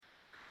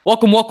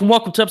Welcome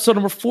to episode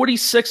number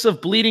 46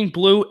 of Bleeding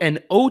Blue,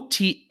 and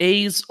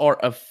OTAs are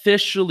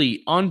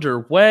officially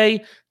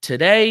underway.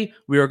 Today,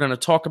 we are going to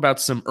talk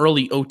about some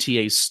early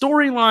OTA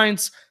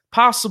storylines,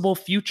 possible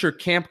future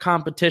camp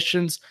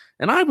competitions,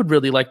 and I would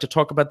really like to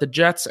talk about the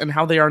Jets and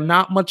how they are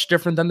not much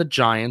different than the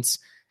Giants,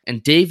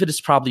 and David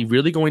is probably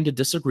really going to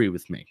disagree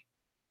with me.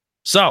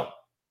 So,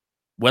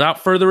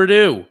 without further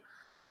ado,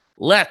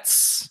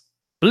 let's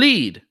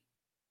bleed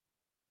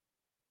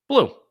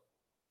blue.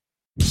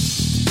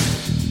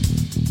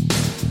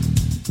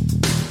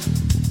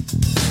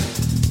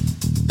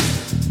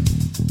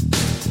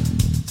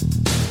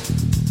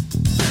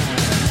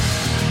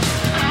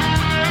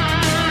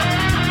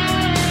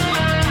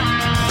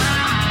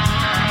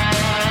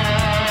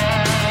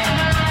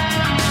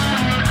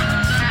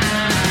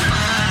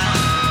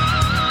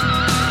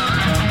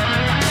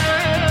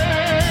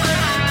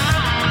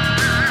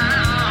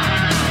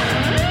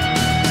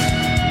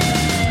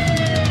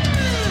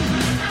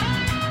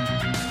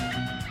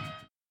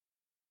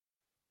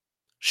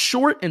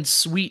 Short and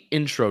sweet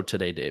intro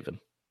today, David.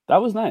 That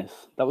was nice.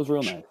 That was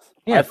real nice.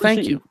 Yeah,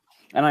 thank you.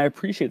 And I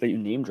appreciate that you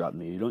name dropped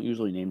me. You don't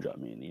usually name drop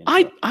me in the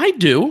intro. I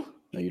do.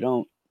 No, you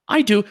don't.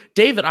 I do.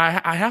 David,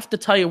 I have to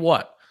tell you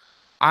what.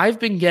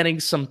 I've been getting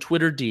some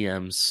Twitter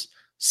DMs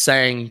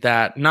saying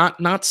that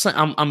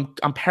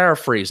I'm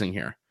paraphrasing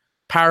here.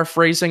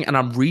 Paraphrasing, and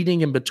I'm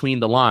reading in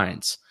between the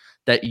lines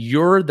that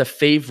you're the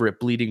favorite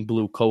Bleeding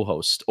Blue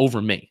co-host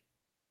over me.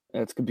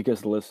 That's good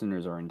because the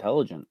listeners are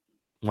intelligent.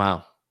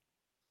 Wow.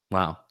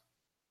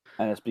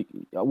 And it's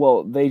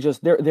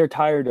they're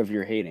tired of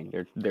your hating.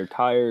 They're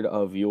tired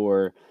of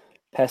your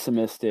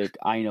pessimistic,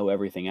 I know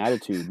everything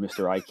attitude,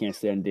 Mr. I can't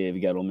stand Dave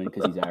Gettleman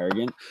because he's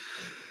arrogant.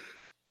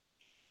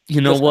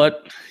 You know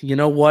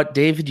what,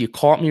 David? You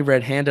caught me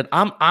red-handed.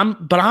 I'm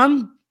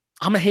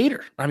a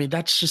hater. I mean,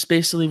 that's just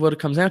basically what it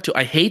comes down to.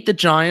 I hate the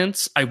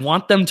Giants. I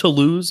want them to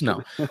lose.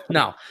 No.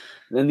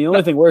 And the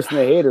only thing worse than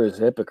a hater is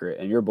a hypocrite,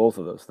 and you're both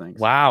of those things.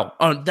 Wow.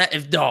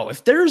 If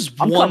there's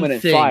one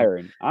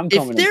thing,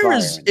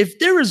 if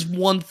there is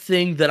one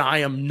thing that I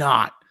am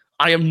not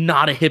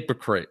a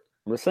hypocrite.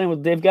 We're saying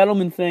with Dave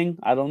Gettleman thing,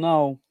 I don't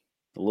know,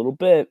 a little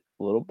bit.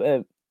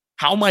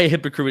 How am I a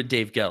hypocrite with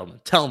Dave Gettleman?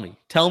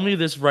 Tell me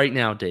this right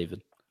now,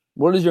 David.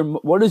 What is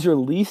your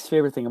least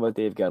favorite thing about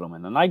Dave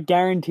Gettleman? And I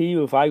guarantee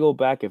you, if I go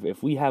back,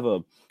 if we have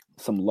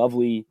some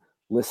lovely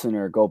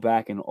listener go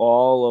back in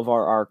all of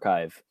our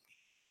archive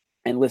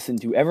and listen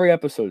to every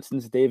episode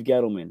since Dave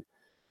Gettleman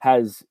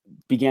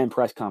began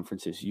press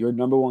conferences, your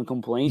number one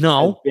complaint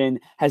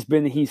has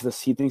been he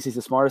thinks he's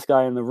the smartest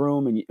guy in the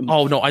room.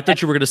 I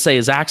thought you were going to say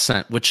his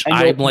accent, which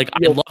I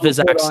love his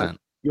accent.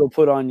 You'll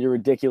put on your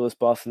ridiculous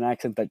Boston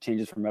accent that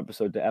changes from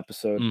episode to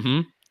episode.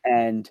 Mm-hmm.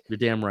 And you're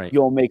damn right.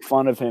 You'll make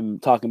fun of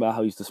him talking about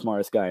how he's the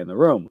smartest guy in the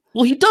room.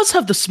 Well, he does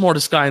have the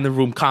smartest guy in the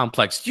room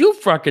complex.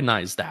 You've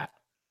recognized that.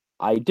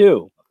 I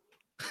do.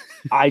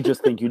 I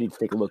just think you need to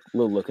take a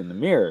little look in the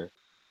mirror.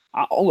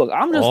 You're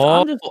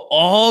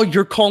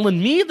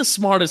calling me the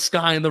smartest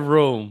guy in the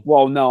room.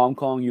 Well, no, I'm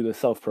calling you the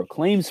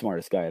self-proclaimed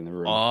smartest guy in the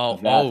room.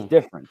 That's the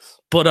difference.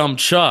 But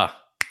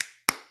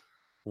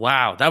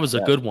wow, that was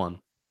a good one.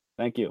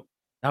 Thank you.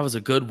 That was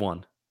a good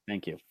one.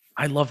 Thank you.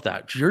 I love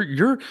that.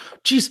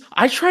 Geez,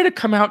 I try to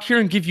come out here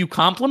and give you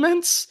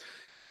compliments,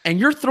 and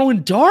you're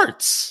throwing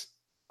darts.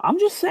 I'm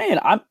just saying.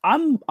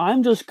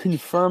 I'm just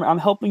confirming. I'm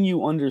helping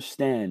you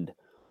understand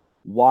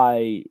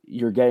why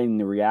you're getting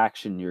the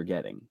reaction you're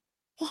getting.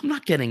 Well,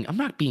 I'm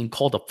not being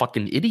called a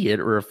fucking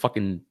idiot or a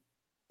fucking.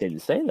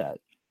 Didn't say that.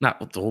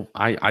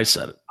 I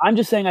said it. I'm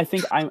just saying. I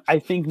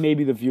think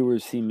maybe the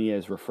viewers see me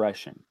as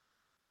refreshing.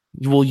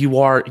 Well, you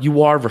are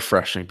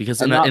refreshing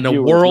because in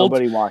a world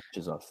nobody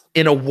watches us.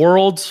 In a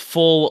world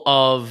full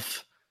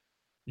of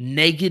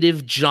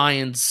negative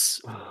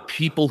Giants,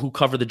 people who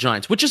cover the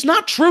Giants, which is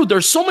not true.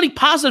 There's so many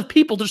positive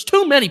people. There's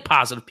too many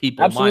positive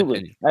people. Absolutely. In my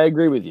opinion. I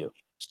agree with you.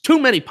 There's too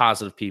many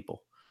positive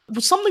people.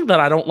 But something that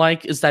I don't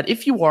like is that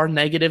if you are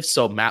negative,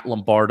 so Matt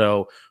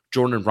Lombardo,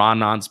 Jordan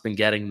Ronnon's been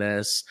getting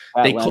this.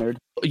 Leonard.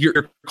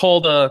 You're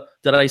called.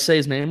 Did I say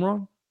his name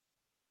wrong?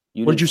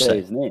 What did you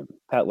say? His name.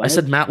 Pat Leonard. I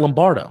said Matt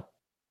Lombardo.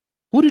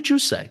 Who did you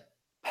say?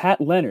 Pat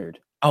Leonard.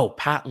 Oh,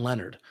 Pat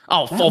Leonard.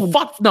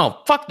 Fuck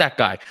that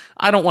guy.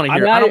 I don't want to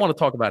hear. I don't want to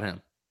talk about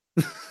him.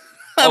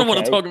 I don't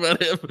want to talk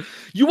about him.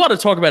 You want to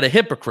talk about a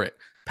hypocrite.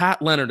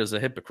 Pat Leonard is a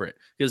hypocrite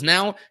because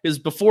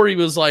before he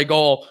was like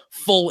all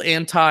full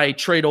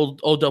anti-trade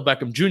Odell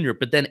Beckham Jr.,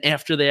 but then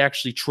after they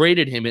actually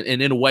traded him, and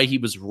in a way he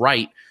was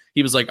right,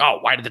 he was like, oh,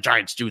 why did the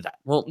Giants do that?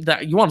 Well,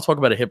 you want to talk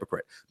about a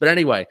hypocrite. But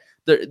anyway,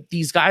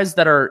 these guys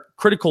that are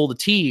critical of the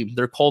team,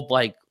 they're called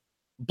like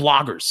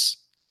bloggers.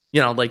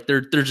 You know, like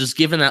they're just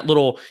given that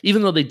little,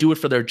 even though they do it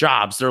for their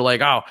jobs, they're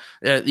like,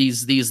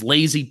 these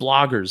lazy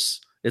bloggers.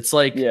 It's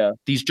like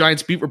these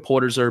Giants beat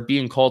reporters are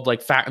being called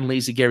like fat and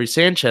lazy Gary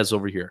Sanchez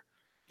over here.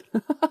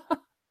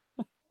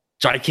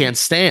 Which I can't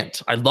stand.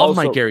 I love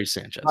my Gary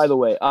Sanchez. By the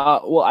way,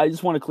 I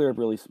just want to clear up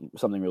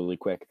something really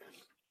quick.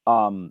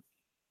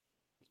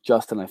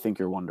 Justin, I think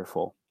you're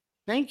wonderful.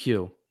 Thank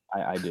you.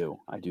 I do.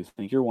 I do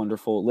think you're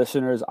wonderful.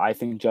 Listeners, I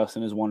think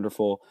Justin is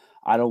wonderful.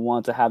 I don't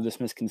want to have this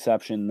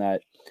misconception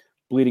that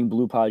Bleeding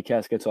Blue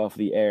podcast gets off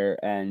the air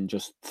and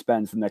just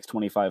spends the next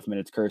 25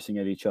 minutes cursing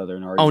at each other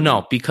and arguing. Oh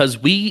no, because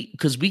we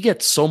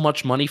get so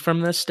much money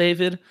from this,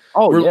 David.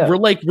 Oh, we're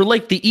like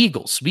the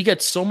Eagles. We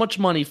get so much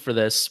money for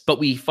this, but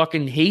we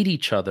fucking hate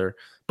each other.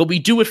 But we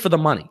do it for the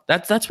money.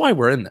 That's why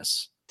we're in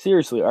this.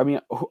 Seriously, I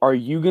mean, are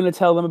you gonna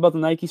tell them about the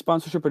Nike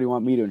sponsorship, or do you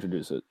want me to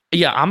introduce it?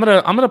 Yeah, I'm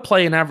gonna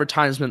play an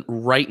advertisement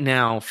right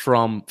now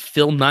from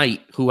Phil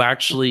Knight, who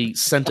actually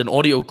sent an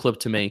audio clip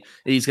to me.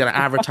 He's gonna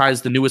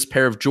advertise the newest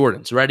pair of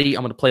Jordans. Ready?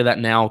 I'm gonna play that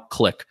now.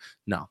 Click.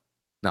 No.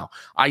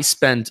 I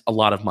spend a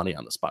lot of money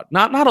on this pod.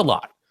 Not a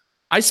lot.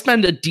 I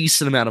spend a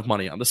decent amount of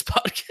money on this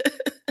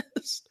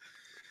podcast.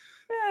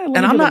 And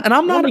I'm not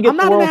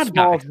an ad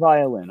guy.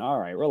 Violin. All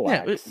right,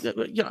 relax.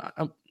 Yeah,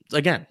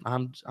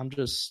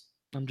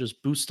 I'm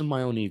just boosting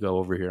my own ego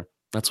over here.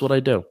 That's what I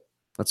do.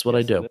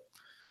 I do.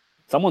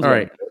 Someone's all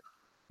right.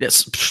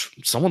 Yes,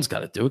 someone's got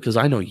to do it because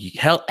I know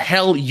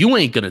hell, you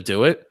ain't gonna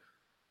do it.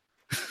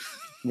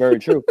 Very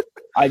true.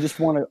 I just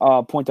want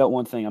to point out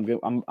one thing.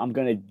 I'm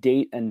going to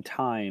date and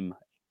time.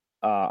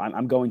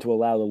 I'm going to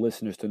allow the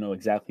listeners to know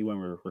exactly when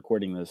we're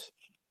recording this.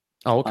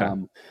 Oh, okay.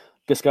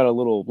 Just got a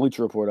little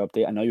Bleacher Report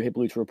update. I know you hate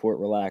Bleacher Report.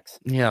 Relax.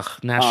 Yeah,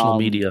 national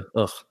media.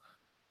 Ugh.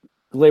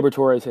 Gleyber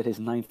Torres hit his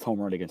 9th home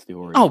run against the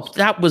Orioles. Oh,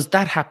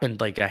 that happened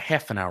like a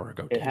half an hour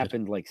ago. It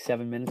happened like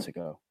 7 minutes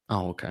ago.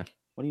 Oh, okay.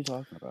 What are you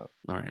talking about?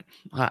 All right.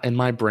 In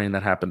my brain,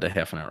 that happened a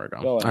half an hour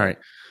ago. All right.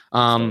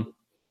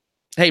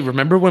 Hey,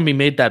 remember when we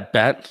made that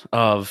bet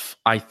of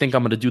I think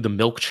I'm going to do the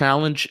milk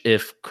challenge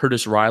if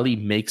Curtis Riley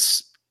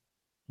makes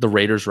the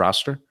Raiders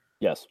roster?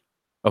 Yes.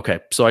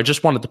 Okay, so I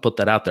just wanted to put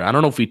that out there. I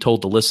don't know if we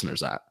told the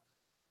listeners that.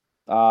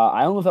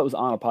 I don't know if that was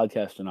on a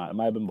podcast or not. It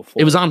might have been before.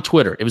 It was on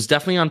Twitter. It was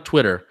definitely on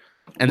Twitter.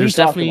 And there was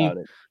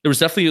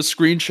definitely a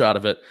screenshot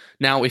of it.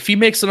 Now, if he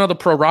makes another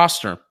pro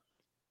roster,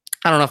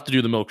 I don't have to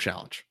do the milk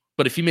challenge.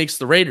 But if he makes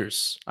the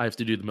Raiders, I have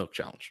to do the milk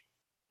challenge.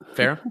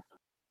 Fair?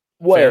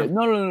 Wait,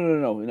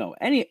 no.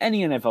 Any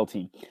NFL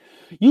team.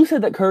 You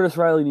said that Curtis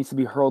Riley needs to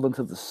be hurled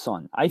into the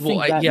sun. I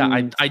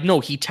know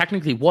he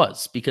technically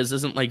was, because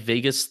isn't like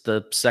Vegas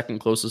the second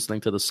closest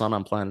thing to the sun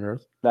on planet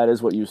Earth? That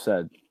is what you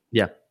said.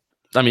 Yeah.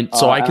 I mean,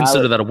 so I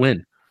consider that a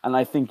win. And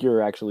I think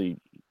you're actually,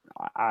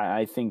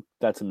 I think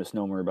that's a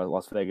misnomer about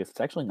Las Vegas.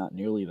 It's actually not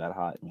nearly that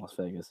hot in Las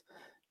Vegas.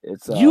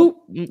 It's a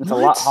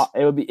lot hot.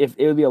 It would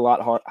be a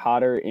lot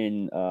hotter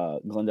in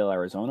Glendale,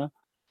 Arizona.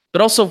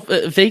 But also,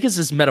 Vegas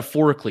is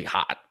metaphorically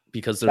hot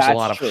because there's a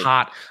lot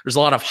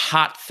of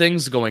hot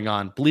things going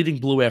on. Bleeding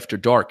Blue After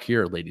Dark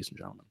here, ladies and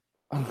gentlemen.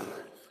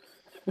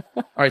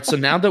 All right, so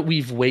now that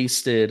we've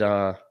wasted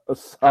how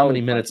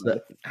many minutes?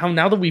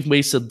 Now that we've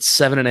wasted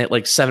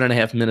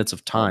 7.5 minutes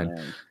of time,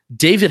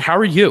 David, how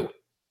are you?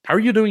 How are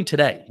you doing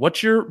today?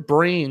 What's your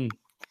brain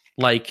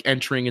like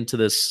entering into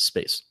this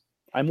space?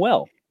 I'm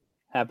well.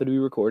 Happy to be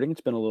recording.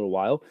 It's been a little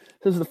while.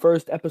 This is the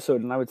first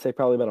episode, and I would say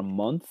probably about a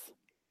month,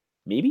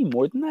 maybe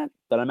more than that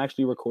I'm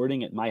actually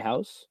recording at my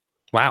house.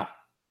 Wow.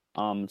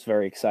 It's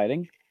very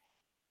exciting.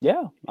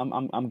 Yeah,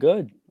 I'm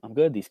good. I'm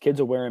good. These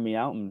kids are wearing me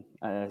out, and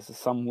as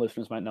some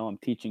listeners might know, I'm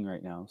teaching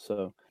right now.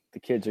 So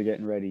the kids are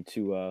getting ready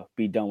to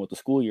be done with the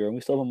school year, and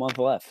we still have a month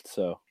left.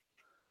 So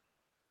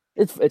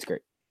it's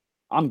great.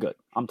 I'm good.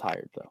 I'm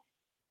tired though.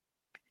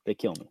 They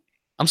kill me.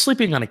 I'm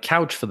sleeping on a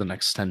couch for the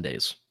next 10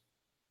 days.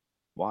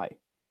 Why?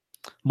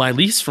 My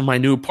lease for my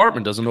new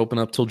apartment doesn't open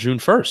up till June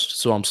 1st,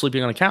 so I'm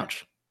sleeping on a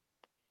couch.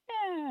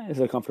 Is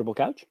it a comfortable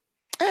couch?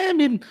 I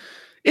mean,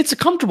 it's a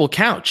comfortable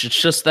couch. It's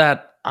just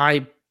that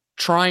I'm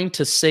trying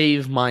to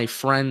save my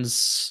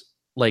friends.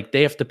 Like,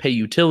 they have to pay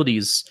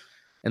utilities,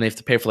 and they have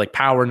to pay for like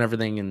power and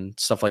everything and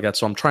stuff like that.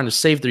 So I'm trying to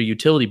save their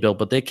utility bill,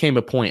 but there came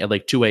a point at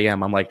like 2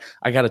 a.m. I'm like,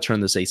 I got to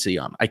turn this AC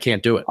on. I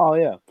can't do it. Oh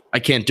yeah. I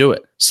can't do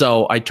it.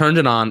 So I turned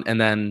it on, and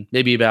then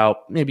maybe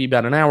about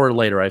an hour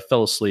later, I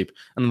fell asleep,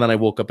 and then I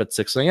woke up at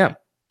 6 a.m.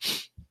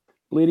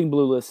 Bleeding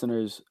Blue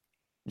listeners,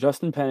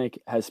 Justin Pennick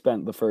has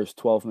spent the first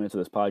 12 minutes of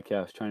this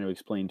podcast trying to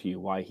explain to you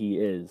why he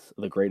is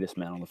the greatest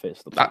man on the face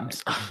of the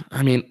planet.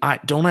 I mean, I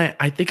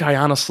think I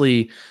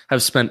honestly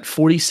have spent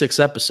 46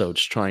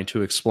 episodes trying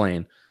to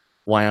explain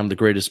why I'm the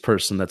greatest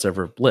person that's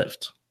ever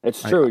lived.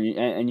 It's true.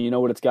 And you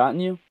know what it's gotten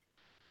you?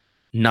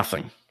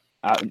 Nothing.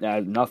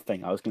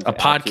 Nothing. I was going to say a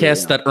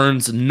podcast that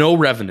earns no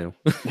revenue.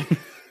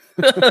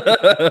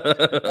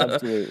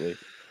 Absolutely.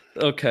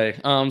 Okay.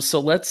 So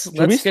let's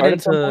get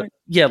into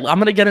I'm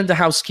going to get into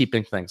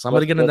housekeeping things.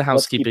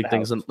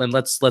 And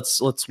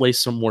let's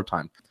waste some more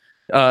time.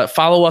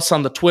 Follow us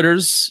on the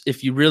Twitters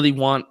if you really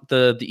want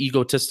the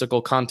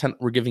egotistical content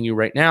we're giving you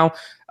right now.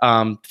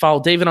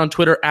 Follow David on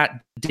Twitter at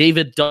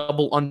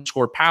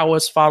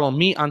David_Powis. Follow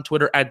me on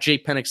Twitter at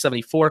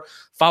JPennick74.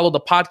 Follow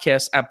the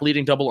podcast at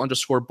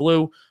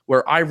Bleeding_Blue,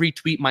 where I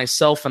retweet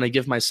myself and I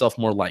give myself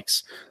more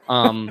likes.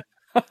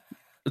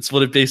 That's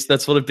what it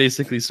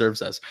basically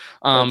serves as.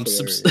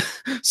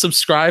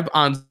 Subscribe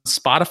on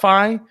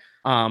Spotify,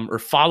 or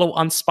follow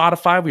on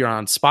Spotify. We are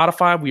on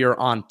Spotify. We are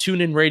on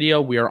TuneIn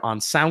Radio. We are on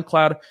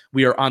SoundCloud.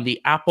 We are on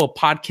the Apple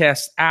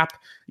Podcast app.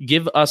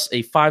 Give us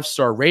a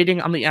 5-star rating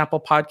on the Apple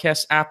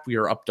Podcast app. We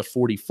are up to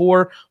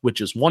 44,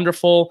 which is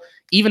wonderful.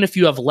 Even if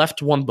you have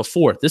left one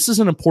before, this is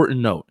an important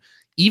note.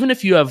 Even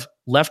if you have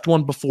left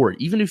one before,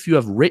 even if you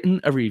have written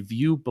a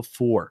review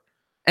before,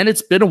 and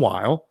it's been a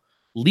while,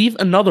 leave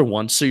another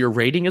one so your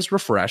rating is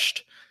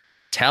refreshed.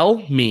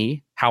 Tell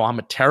me how I'm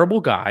a terrible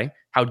guy,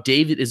 how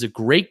David is a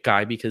great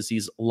guy because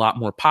he's a lot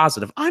more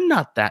positive. I'm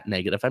not that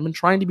negative. I've been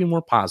trying to be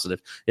more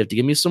positive. You have to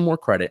give me some more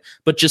credit.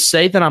 But just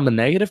say that I'm a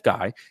negative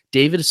guy.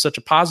 David is such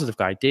a positive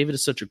guy. David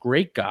is such a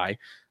great guy.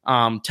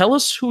 Tell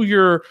us who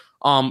your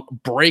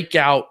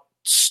breakout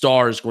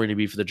star is going to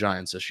be for the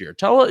Giants this year.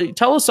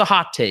 Tell us a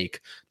hot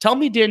take. Tell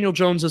me Daniel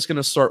Jones is going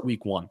to start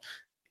week 1.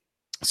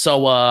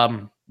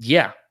 So,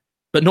 yeah.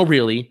 But no,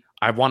 really,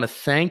 I want to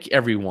thank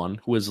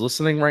everyone who is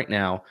listening right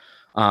now,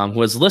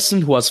 who has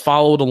listened, who has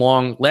followed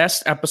along.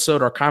 Last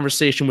episode, our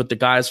conversation with the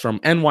guys from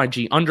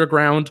NYG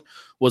Underground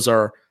was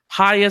our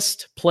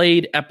highest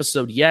played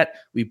episode yet.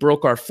 We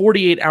broke our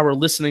 48-hour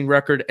listening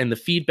record, and the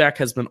feedback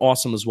has been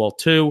awesome as well,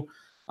 too.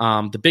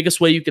 The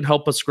biggest way you can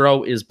help us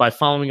grow is by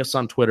following us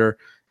on Twitter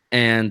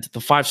and the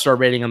 5-star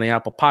rating on the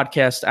Apple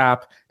Podcast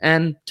app,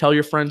 and tell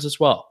your friends as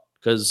well,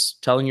 because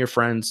telling your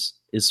friends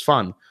is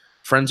fun.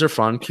 Friends are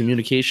fun.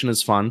 Communication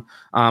is fun.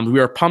 We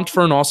are pumped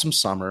for an awesome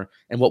summer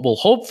and what will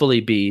hopefully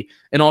be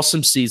an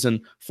awesome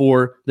season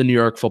for the New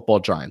York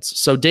Football Giants.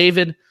 So,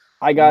 David,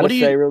 I got to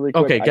say really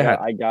quick. Okay, go ahead.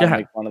 I got to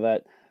make fun of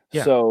that.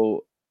 Yeah.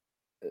 So,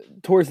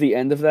 towards the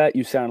end of that,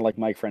 you sounded like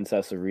Mike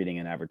Francesa reading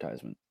an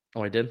advertisement.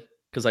 Oh, I did?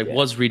 Because I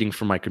was reading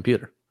from my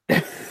computer.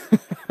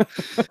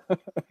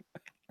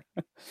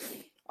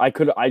 I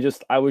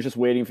was just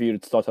waiting for you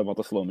to start talking about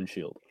the Sloman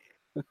Shield.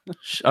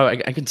 Oh, I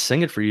can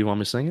sing it for you. You want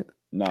me to sing it?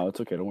 No, it's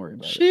okay. Don't worry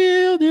about it.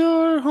 Shield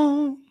your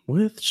home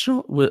with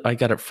I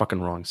got it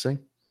fucking wrong. Sing.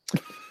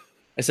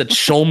 I said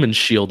Shulman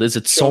Shield. Is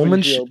it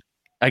Solman Shield?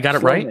 I got it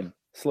right?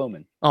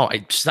 Sloman. Oh,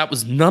 that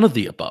was none of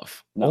the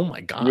above. No, oh my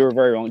God. You were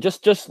very wrong.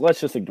 Just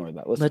let's just ignore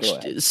that. Let's go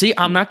ahead. See,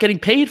 I'm not getting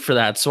paid for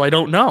that, so I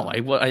don't know.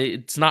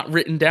 It's not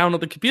written down on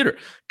the computer.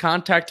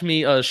 Contact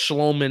me,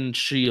 Shloman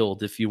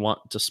Shield, if you want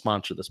to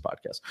sponsor this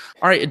podcast.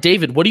 All right,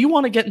 David, what do you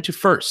want to get into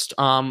first?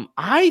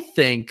 I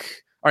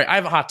think. All right, I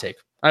have a hot take.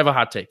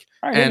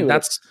 Right, and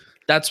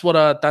that's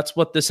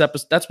what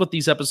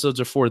these episodes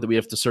are for. That we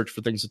have to search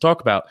for things to talk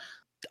about.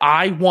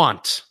 I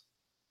want.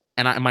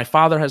 And my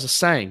father has a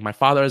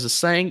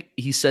saying.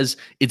 He says,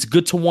 it's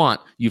good to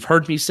want. You've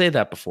heard me say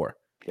that before.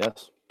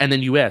 Yes. And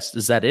then you asked,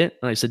 is that it?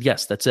 And I said,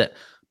 yes, that's it.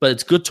 But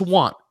it's good to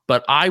want.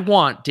 But I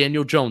want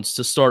Daniel Jones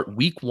to start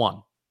week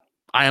 1.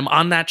 I am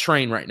on that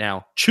train right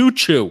now. Choo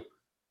choo.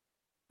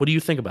 What do you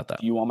think about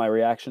that? Do you want my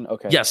reaction?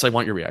 Okay. Yes, I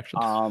want your reaction.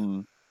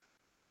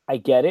 I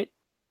get it.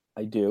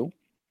 I do.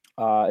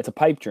 It's a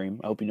pipe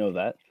dream. I hope you know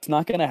that. It's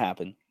not going to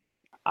happen.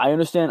 I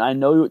understand. I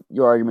know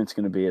your argument's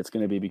going to be. It's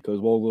going to be because,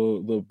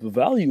 well, the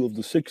value of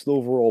the 6th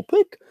overall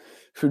pick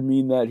should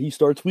mean that he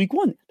starts week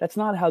 1. That's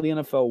not how the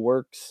NFL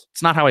works.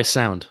 It's not how I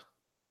sound.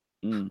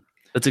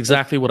 That's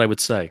exactly what I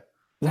would say.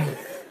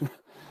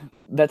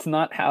 That's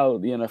not how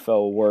the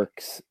NFL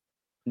works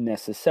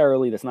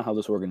necessarily. That's not how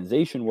this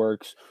organization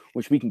works,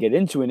 which we can get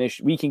into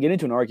we can get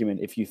into an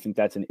argument if you think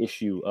that's an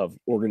issue of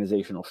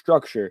organizational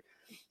structure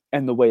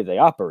and the way they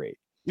operate.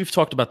 We've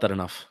talked about that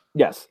enough.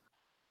 Yes.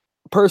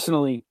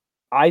 Personally,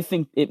 I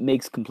think it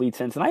makes complete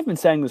sense. And I've been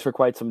saying this for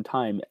quite some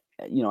time.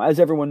 You know, as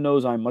everyone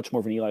knows, I'm much more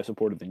of an Eli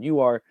supporter than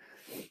you are.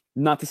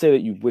 Not to say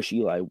that you wish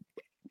Eli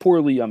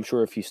poorly. I'm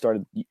sure if he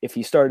started,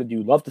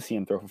 you'd love to see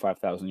him throw for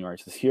 5,000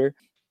 yards this year.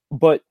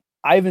 But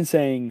I've been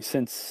saying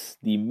since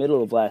the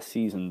middle of last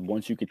season,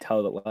 once you could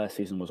tell that last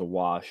season was a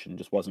wash and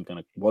just wasn't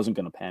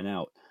gonna pan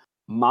out,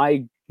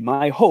 my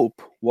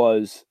hope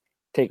was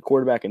take a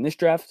quarterback in this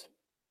draft.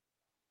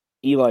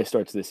 Eli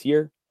starts this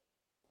year.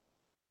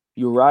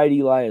 You ride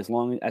Eli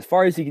as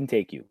far as he can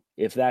take you.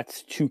 If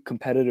that's to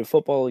competitive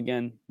football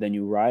again, then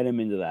you ride him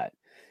into that.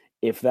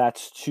 If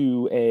that's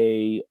to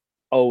a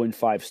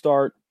 0-5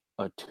 start,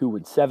 a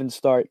 2-7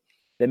 start,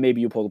 then maybe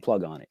you pull the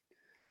plug on it.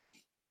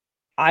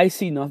 I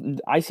see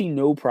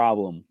no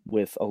problem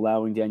with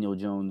allowing Daniel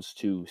Jones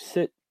to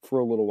sit for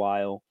a little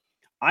while.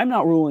 I'm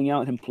not ruling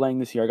out him playing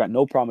this year. I got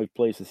no problem with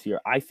plays this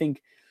year. I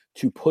think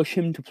to push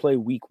him to play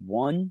week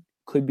 1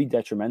 could be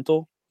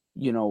detrimental.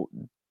 You know,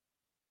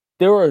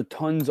 there are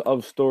tons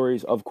of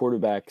stories of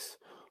quarterbacks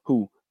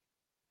who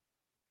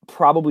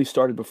probably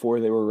started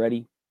before they were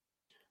ready.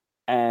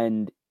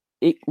 And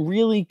it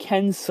really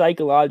can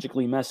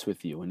psychologically mess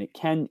with you. And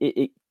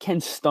it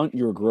can stunt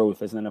your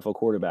growth as an NFL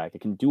quarterback.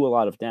 It can do a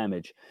lot of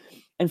damage.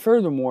 And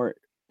furthermore,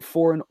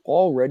 for an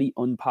already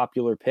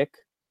unpopular pick,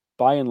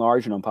 by and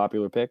large an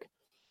unpopular pick,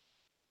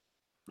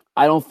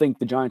 I don't think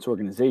the Giants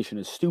organization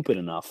is stupid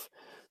enough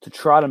to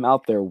trot him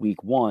out there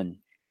week 1.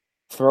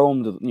 Throw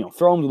him to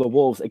the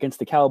wolves against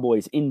the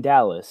Cowboys in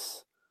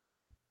Dallas.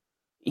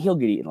 He'll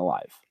get eaten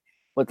alive.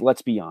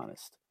 Let's be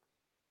honest.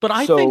 But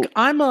I think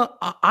I'm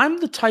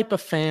the type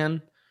of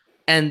fan,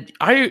 And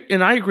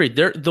I agree.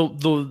 They're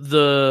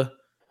the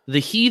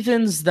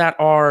heathens that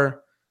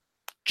are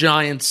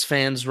Giants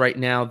fans right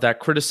now that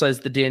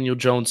criticize the Daniel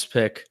Jones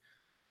pick.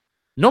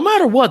 No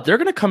matter what, they're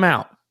going to come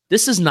out.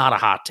 This is not a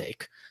hot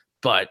take,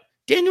 but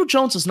Daniel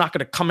Jones is not going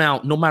to come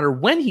out no matter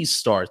when he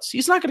starts.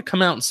 He's not going to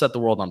come out and set the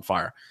world on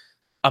fire.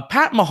 A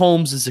Pat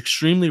Mahomes is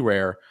extremely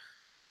rare.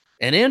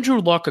 And Andrew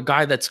Luck, a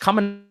guy that's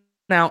coming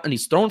out and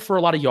he's thrown for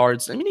a lot of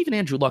yards. I mean, even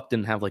Andrew Luck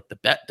didn't have like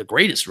the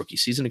greatest rookie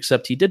season,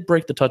 except he did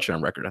break the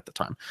touchdown record at the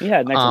time.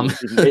 Yeah,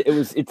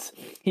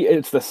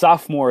 it's the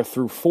sophomore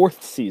through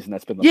fourth season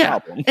that's been the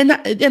problem. And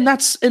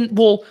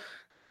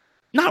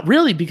not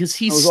really, because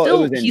he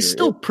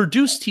still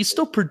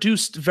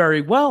produced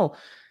very well.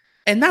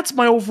 And that's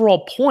my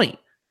overall point,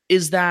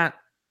 is that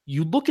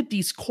you look at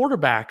these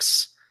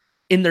quarterbacks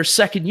in their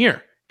second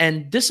year.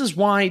 And this is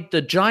why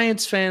the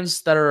Giants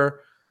fans that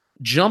are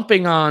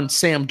jumping on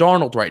Sam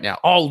Darnold right now.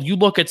 Oh, you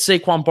look at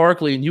Saquon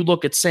Barkley and you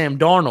look at Sam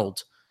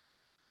Darnold.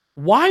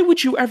 Why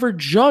would you ever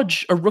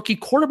judge a rookie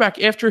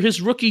quarterback after his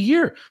rookie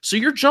year? So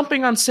you're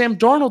jumping on Sam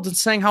Darnold and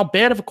saying how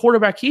bad of a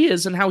quarterback he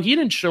is and how he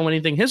didn't show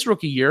anything his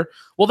rookie year.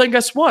 Well, then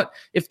guess what?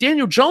 If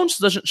Daniel Jones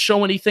doesn't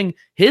show anything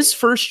his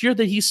first year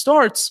that he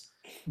starts,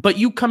 but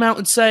you come out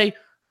and say,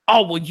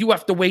 oh, well, you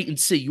have to wait and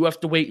see. You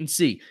have to wait and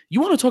see. You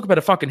want to talk about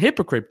a fucking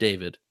hypocrite,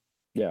 David?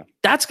 Yeah.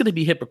 That's going to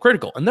be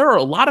hypocritical. And there are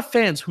a lot of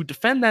fans who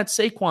defend that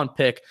Saquon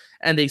pick,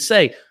 and they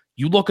say,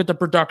 you look at the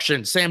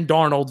production, Sam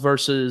Darnold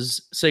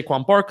versus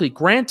Saquon Barkley.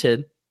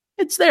 Granted,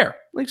 it's there.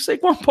 Like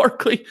Saquon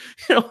Barkley,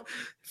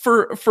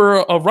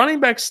 for a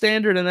running back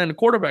standard and then a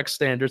quarterback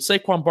standard,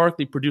 Saquon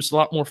Barkley produced a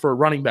lot more for a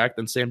running back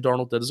than Sam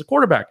Darnold did as a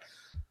quarterback.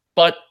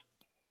 But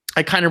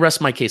I kind of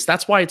rest my case.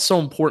 That's why it's so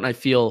important, I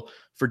feel,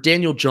 for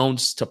Daniel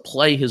Jones to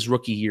play his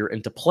rookie year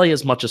and to play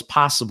as much as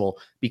possible,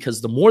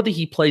 because the more that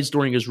he plays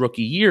during his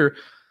rookie year,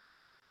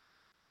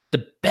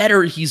 the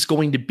better he's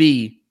going to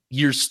be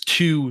years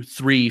 2,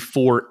 3,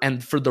 4,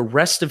 and for the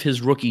rest of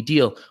his rookie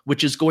deal,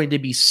 which is going to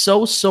be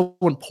so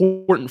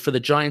important for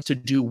the Giants to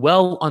do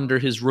well under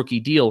his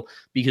rookie deal,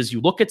 because you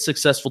look at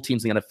successful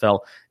teams in the NFL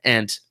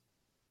and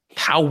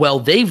how well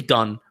they've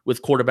done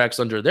with quarterbacks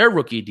under their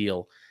rookie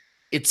deal.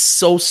 It's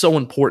so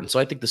important. So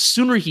I think the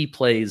sooner he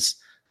plays,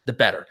 the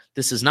better.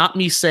 This is not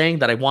me saying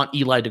that I want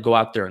Eli to go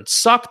out there and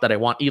suck, that I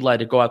want Eli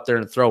to go out there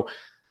and throw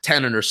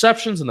 10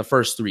 interceptions in the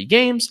first 3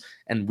 games,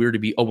 and we're to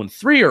be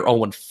 0-3 or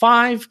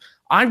 0-5.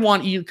 I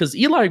want Eli, because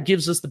Eli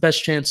gives us the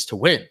best chance to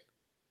win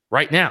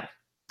right now,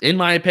 in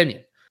my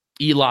opinion.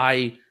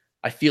 Eli,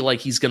 I feel like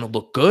he's going to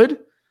look good.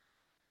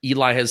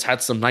 Eli has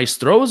had some nice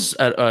throws in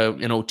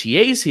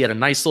OTAs. He had a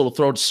nice little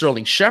throw to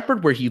Sterling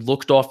Shepard where he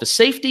looked off the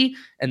safety,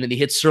 and then he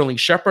hit Sterling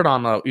Shepard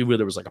on either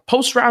there was like a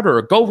post route or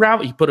a go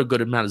route. He put a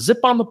good amount of zip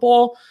on the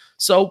ball.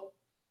 So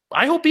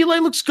I hope Eli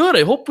looks good.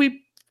 I hope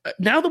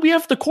now that we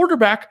have the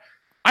quarterback,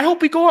 I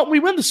hope we go out and we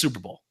win the Super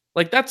Bowl.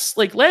 Like, that's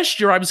like last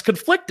year I was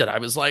conflicted. I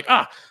was like,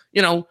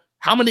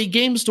 how many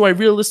games do I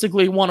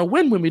realistically want to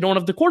win when we don't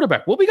have the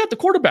quarterback? Well, we got the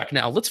quarterback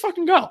now. Let's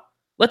fucking go.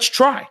 Let's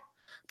try.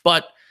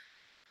 But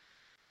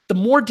the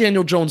more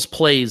Daniel Jones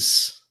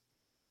plays,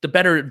 the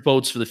better it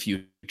bodes for the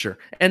future.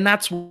 And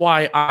that's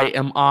why I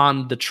am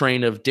on the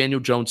train of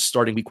Daniel Jones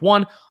starting week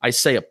 1. I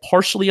say it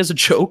partially as a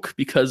joke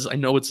because I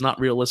know it's not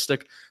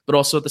realistic, but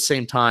also at the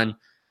same time,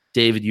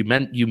 David,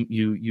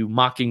 you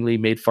mockingly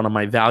made fun of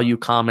my value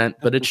comment,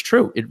 but it's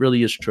true. It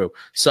really is true.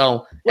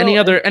 So any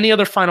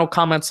other final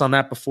comments on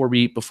that before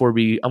we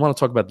I want to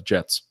talk about the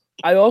Jets.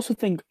 I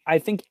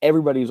think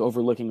everybody is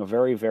overlooking a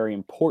very, very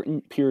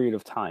important period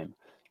of time.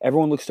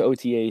 Everyone looks to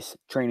OTAs,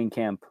 training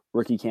camp,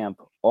 rookie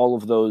camp, all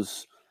of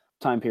those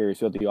time periods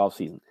throughout the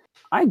offseason.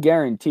 I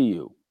guarantee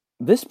you,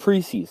 this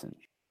preseason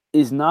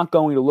is not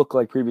going to look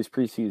like previous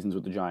preseasons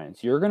with the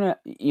Giants. You're going to,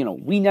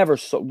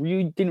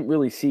 we didn't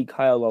really see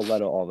Kyle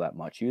Lauletta all that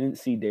much. You didn't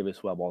see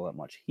Davis Webb all that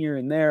much. Here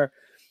and there,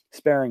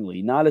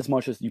 sparingly, not as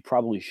much as you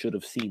probably should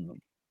have seen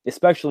them,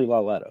 especially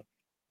Lauletta.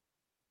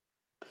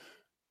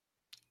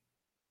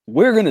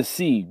 We're going to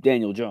see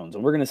Daniel Jones,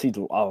 and we're going to see a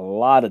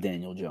lot of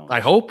Daniel Jones.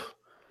 I hope.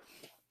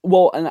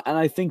 Well, and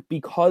I think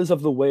because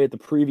of the way the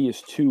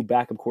previous 2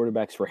 backup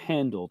quarterbacks were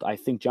handled, I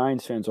think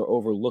Giants fans are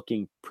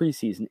overlooking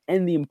preseason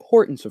and the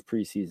importance of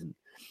preseason,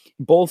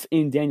 both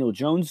in Daniel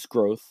Jones'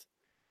 growth,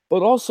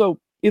 but also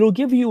it'll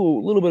give you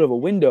a little bit of a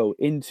window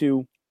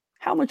into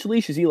how much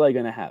leash is Eli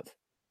going to have.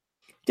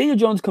 Daniel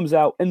Jones comes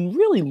out and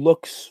really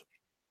looks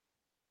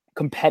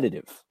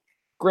competitive,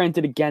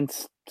 granted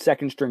against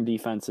second-string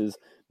defenses,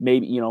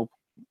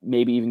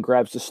 maybe even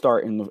grabs the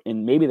start,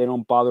 and maybe they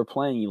don't bother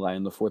playing Eli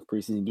in the 4th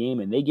preseason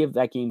game, and they give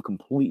that game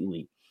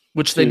completely.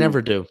 Which they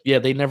never do. Yeah,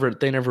 they never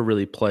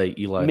really play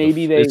Eli.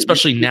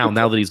 Especially now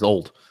that he's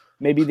old.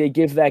 Maybe they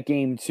give that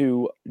game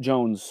to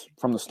Jones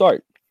from the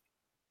start.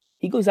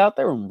 He goes out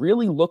there and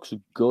really looks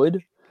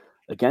good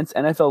against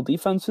NFL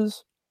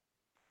defenses.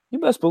 You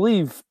best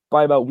believe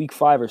by about week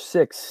 5 or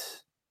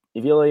 6,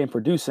 if Eli ain't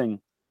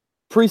producing,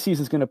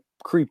 preseason is going to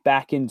creep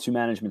back into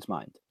management's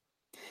mind.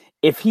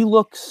 If he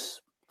looks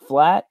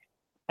flat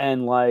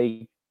and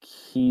like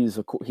he's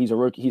a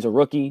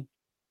rookie,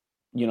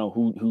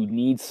 who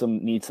needs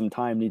some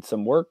time, needs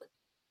some work,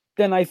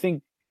 then I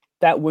think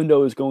that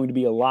window is going to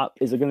be a lot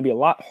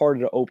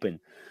harder to open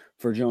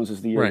for Jones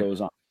as the year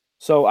goes on.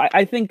 So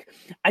I think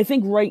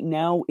right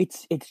now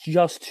it's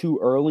just too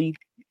early.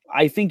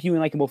 I think you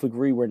and I can both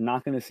agree we're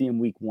not going to see him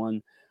week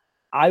 1.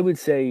 I would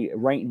say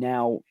right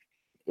now,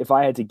 if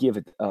I had to give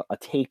it a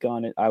take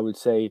on it, I would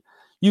say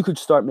you could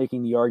start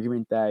making the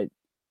argument that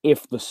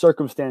if the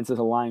circumstances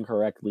align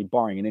correctly,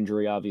 barring an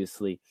injury,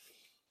 obviously,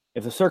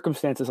 if the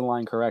circumstances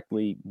align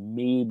correctly,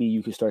 maybe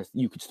you could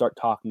start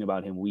talking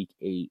about him week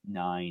 8,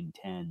 9,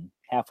 10,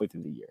 halfway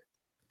through the year.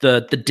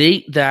 The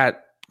date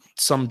that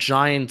some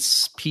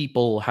Giants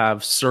people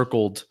have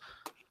circled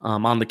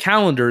on the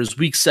calendar is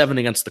week 7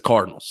 against the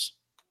Cardinals,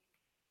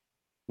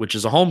 which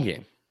is a home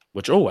game.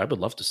 Which, I would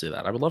love to see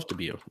that. I would love to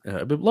be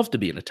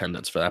in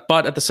attendance for that.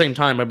 But at the same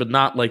time, I would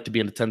not like to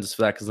be in attendance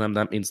for that because then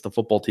that means the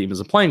football team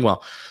isn't playing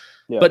well.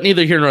 Yeah. But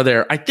neither here nor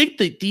there. I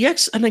think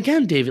and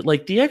again, David,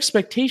 like the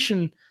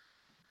expectation.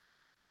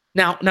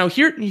 Now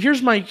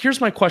here's my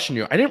question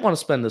to you. I didn't want to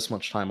spend this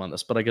much time on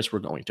this, but I guess we're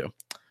going to.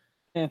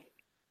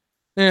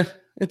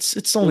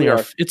 It's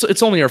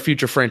only our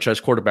future franchise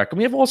quarterback, and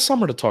we have all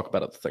summer to talk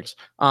about other things.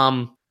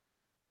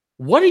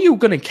 What are you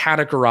going to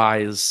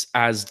categorize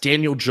as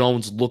Daniel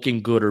Jones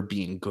looking good or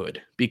being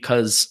good?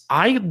 Because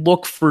I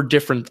look for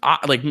different,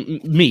 like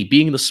me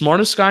being the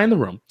smartest guy in the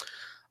room,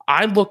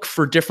 I look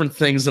for different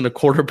things in a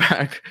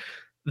quarterback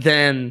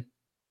than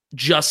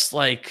just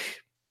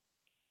like,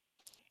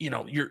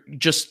 you're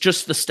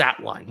just the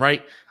stat line,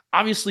 right?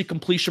 Obviously,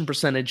 completion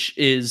percentage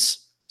is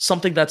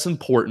something that's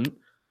important.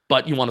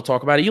 But you want to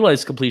talk about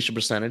Eli's completion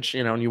percentage,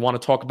 and you want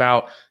to talk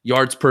about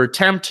yards per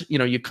attempt.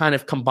 You kind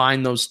of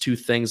combine those two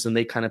things and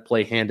they kind of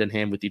play hand in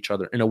hand with each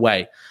other in a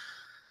way.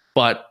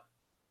 But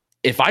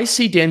if I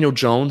see Daniel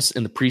Jones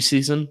in the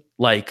preseason,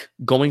 like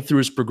going through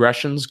his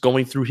progressions,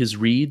 going through his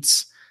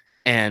reads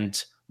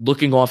and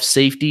looking off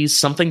safeties,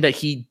 something that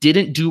he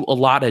didn't do a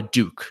lot at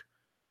Duke.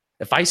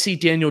 If I see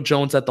Daniel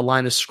Jones at the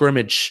line of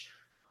scrimmage,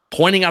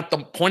 pointing out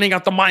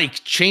the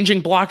mic, changing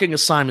blocking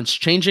assignments,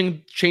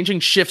 changing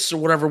shifts or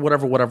whatever.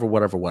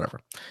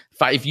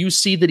 If you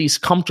see that he's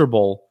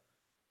comfortable,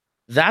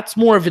 that's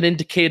more of an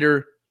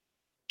indicator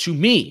to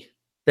me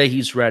that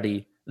he's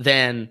ready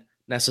than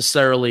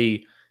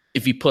necessarily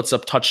if he puts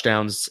up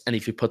touchdowns and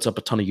if he puts up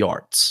a ton of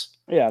yards.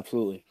 Yeah,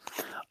 absolutely.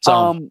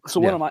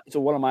 What am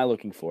I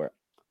looking for?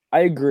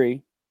 I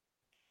agree.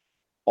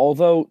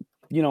 Although,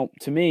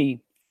 to me,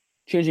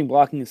 changing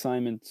blocking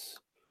assignments,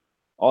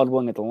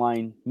 audibling at the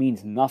line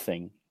means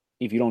nothing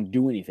if you don't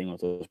do anything with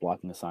those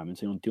blocking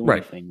assignments. You don't do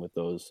anything with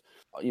those,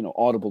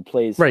 audible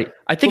plays. Right.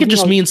 I think it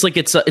just means like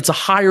it's a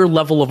higher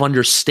level of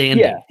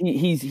understanding. Yeah,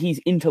 he's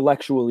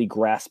intellectually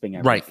grasping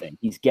everything. Right.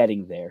 He's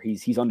getting there.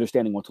 He's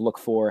understanding what to look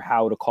for,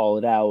 how to call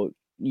it out.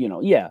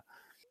 Yeah.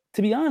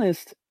 To be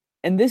honest,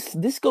 and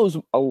this goes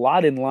a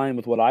lot in line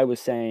with what I was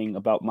saying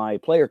about my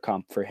player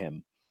comp for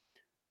him.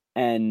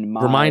 And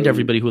remind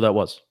everybody who that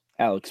was.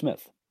 Alex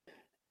Smith.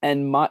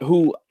 And I've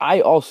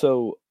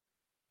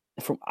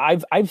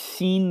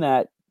seen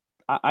Alex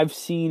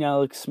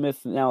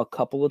Smith now a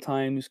couple of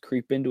times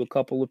creep into a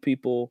couple of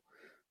people,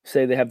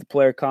 say they have the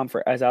player comp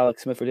as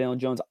Alex Smith or Daniel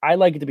Jones. I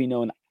like it to be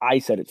known I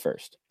said it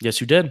first. Yes,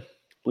 you did.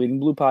 Bleeding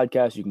Blue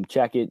podcast. You can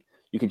check it.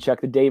 You can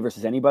check the day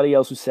versus anybody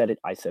else who said it.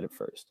 I said it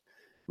first.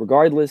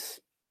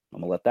 Regardless,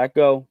 I'm gonna let that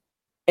go.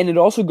 And it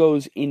also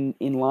goes in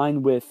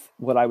line with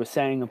what I was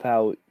saying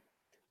about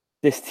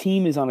this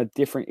team is going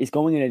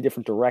in a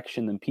different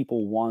direction than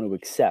people want to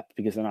accept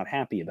because they're not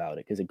happy about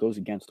it because it goes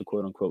against the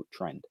quote unquote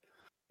trend.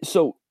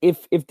 So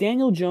if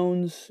Daniel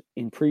Jones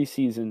in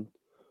preseason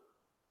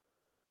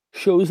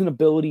shows an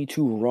ability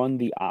to run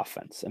the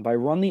offense, and by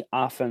run the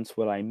offense,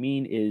 what I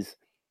mean is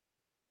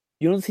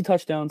you don't see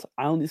touchdowns.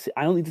 I don't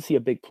need to see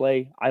a big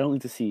play. I don't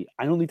need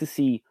to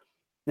see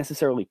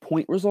necessarily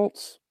point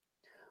results,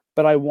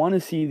 but I want to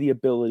see the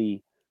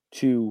ability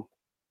to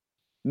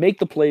make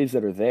the plays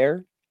that are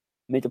there.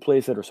 Make the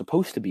plays that are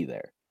supposed to be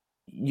there.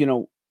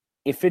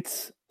 If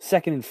it's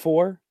 2nd and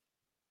 4,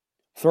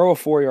 throw a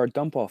 4-yard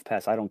dump off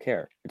pass. I don't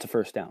care. It's a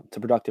first down. It's a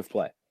productive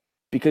play.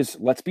 Because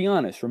let's be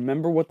honest,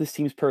 remember what this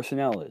team's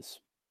personnel is.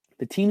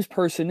 The team's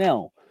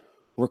personnel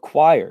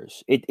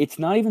requires, it's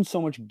not even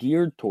so much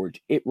geared towards,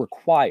 it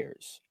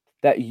requires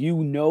that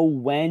you know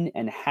when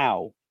and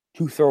how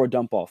to throw a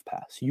dump off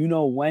pass. You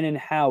know when and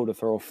how to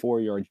throw a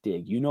 4-yard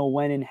dig. You know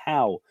when and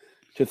how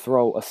to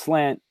throw a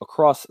slant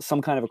across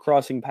some kind of a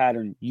crossing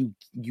pattern. You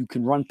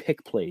can run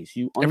pick plays.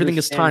 Everything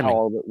is timing. How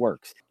all of it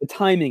works. The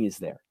timing is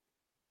there.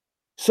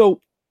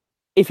 So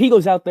if he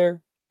goes out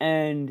there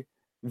and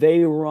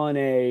they run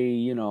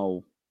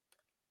a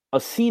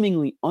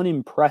seemingly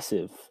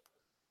unimpressive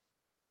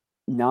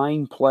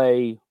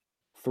 9-play,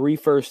 3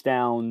 first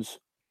downs,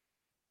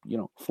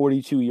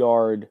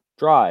 42-yard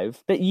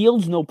drive that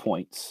yields no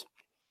points,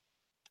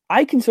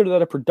 I consider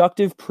that a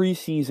productive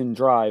preseason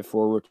drive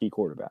for a rookie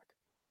quarterback,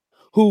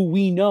 who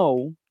we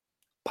know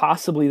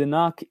possibly the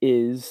knock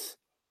is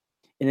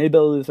an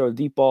inability to throw a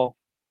deep ball.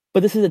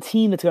 But this is a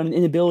team that's got an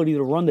inability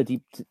to run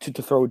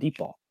to throw a deep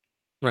ball.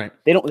 Right.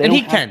 They don't.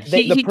 He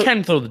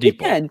can throw the deep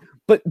ball. Can,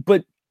 but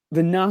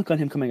the knock on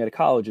him coming out of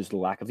college is the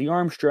lack of the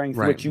arm strength,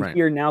 which you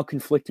hear now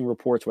conflicting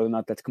reports whether or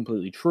not that's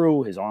completely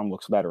true. His arm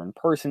looks better in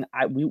person.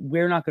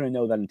 We're not going to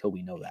know that until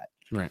we know that.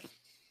 Right.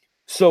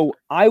 So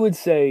I would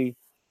say,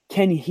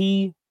 can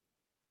he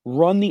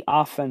run the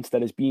offense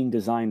that is being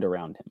designed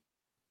around him?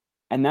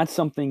 And that's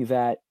something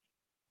that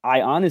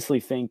I honestly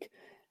think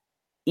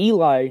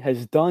Eli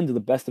has done to the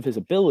best of his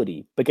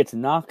ability, but gets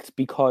knocked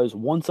because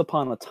once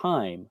upon a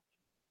time,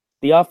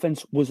 the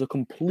offense was a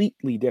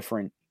completely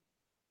different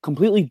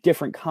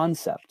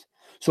concept.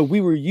 So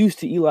we were used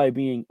to Eli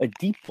being a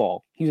deep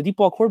ball. He's a deep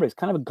ball quarterback, he's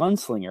kind of a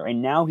gunslinger,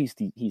 and now he's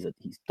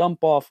dump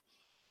off.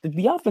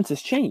 The offense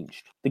has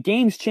changed. The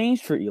game's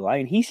changed for Eli,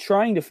 and he's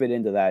trying to fit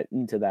into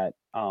that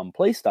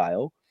play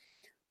style.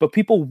 But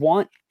people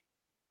want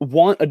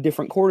a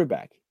different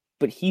quarterback,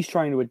 but he's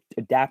trying to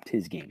adapt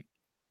his game.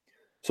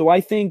 So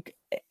I think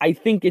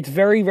it's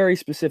very, very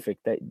specific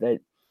that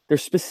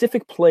there's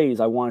specific plays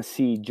I want to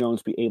see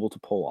Jones be able to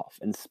pull off,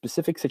 and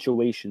specific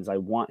situations I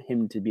want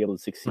him to be able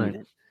to succeed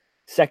in.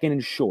 Second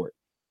and short,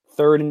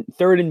 third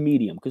and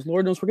medium, because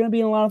Lord knows we're going to be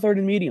in a lot of third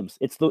and mediums.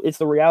 It's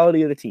the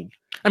reality of the team.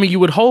 I mean,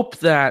 you would hope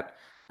that,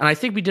 and I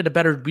think we did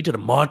a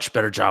much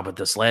better job with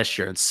this last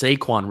year, and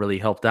Saquon really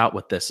helped out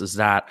with this, is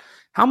that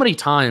how many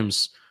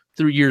times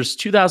through years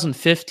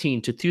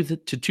 2015 to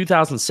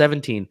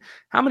 2017,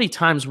 how many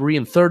times were we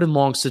in third and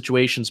long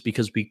situations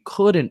because we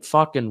couldn't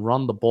fucking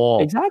run the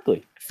ball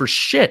exactly for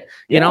shit,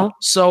 you know?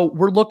 So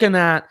we're looking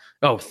at,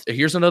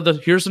 here's another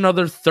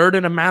third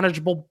and a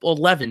manageable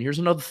 11. Here's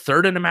another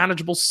third and a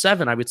manageable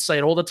 7. I would say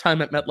it all the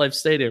time at MetLife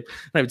Stadium.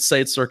 And I would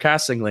say it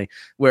sarcastically,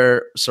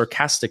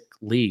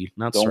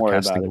 not Don't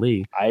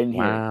sarcastically. I didn't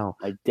hear wow.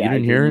 it. You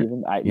didn't hear it?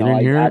 You didn't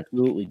hear it? I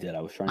absolutely did. I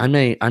was trying.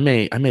 I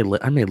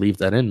may leave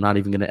that in. I'm not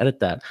even going to edit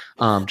that,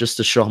 just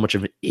to show how much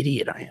of an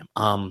idiot I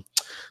am.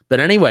 But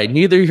anyway,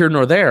 neither here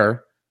nor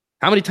there.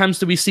 How many times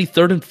do we see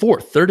 3rd and 4,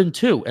 3rd and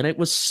 2? And it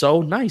was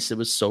so nice. It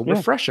was so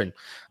refreshing.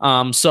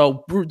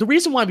 So the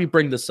reason why we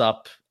bring this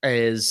up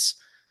is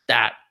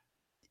that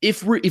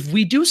if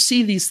we do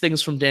see these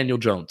things from Daniel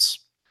Jones,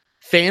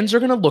 fans are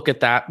going to look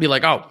at that, be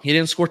like, oh, he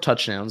didn't score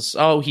touchdowns.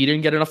 Oh, he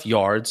didn't get enough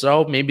yards.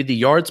 Oh, maybe the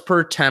yards per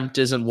attempt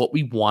isn't what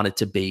we want it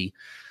to be.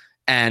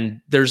 And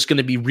there's going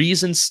to be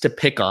reasons to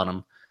pick on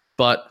him.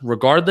 But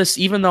regardless,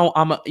 even though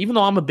I'm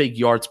a big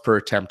yards per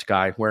attempt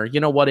guy, where, you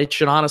know what, it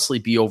should honestly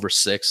be over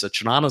 6, it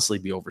should honestly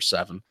be over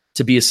 7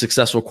 to be a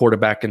successful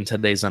quarterback in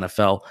today's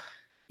NFL.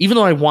 Even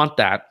though I want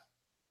that,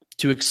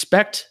 to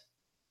expect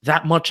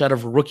that much out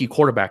of a rookie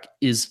quarterback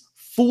is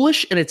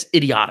foolish and it's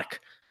idiotic.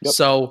 Yep.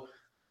 So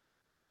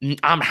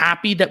I'm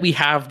happy that we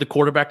have the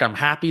quarterback. I'm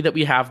happy that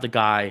we have the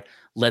guy.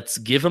 Let's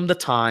give him the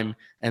time,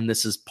 and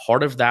this is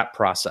part of that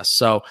process.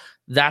 So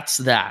that's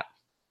that.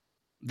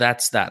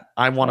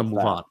 I want to move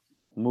on.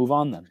 Move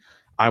on then.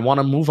 I want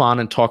to move on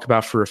and talk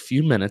about for a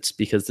few minutes,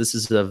 because this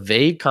is a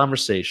vague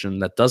conversation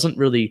that doesn't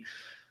really,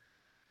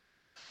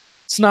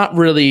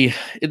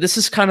 this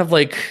is kind of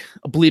like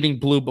a bleeding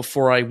blue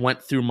before I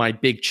went through my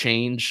big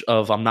change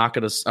of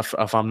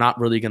if I'm not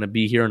really going to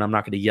be here and I'm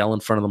not going to yell in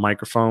front of the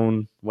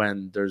microphone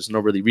when there's no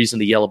really reason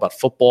to yell about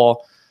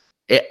football.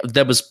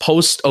 That was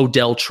post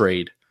Odell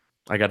trade.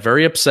 I got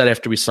very upset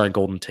after we signed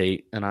Golden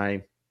Tate, and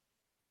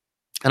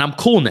I'm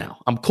cool now.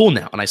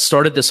 And I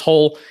started this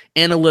whole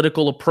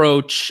analytical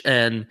approach,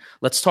 and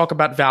let's talk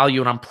about value,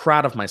 and I'm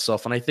proud of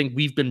myself. And I think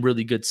we've been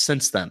really good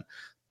since then.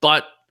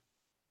 But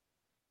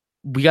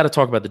we got to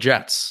talk about the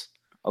Jets.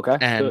 Okay.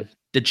 And good.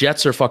 The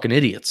Jets are fucking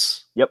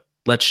idiots. Yep.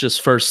 Let's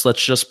just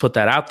put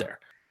that out there.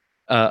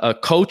 A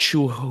coach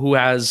who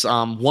has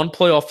one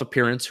playoff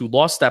appearance, who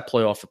lost that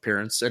playoff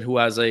appearance, and who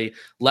has a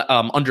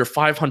under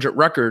 500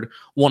 record,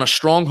 won a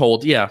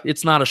stronghold. Yeah,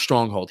 it's not a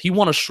stronghold. He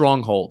won a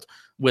stronghold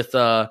with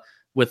an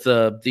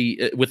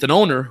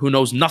owner who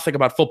knows nothing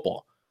about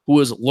football, who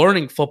is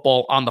learning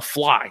football on the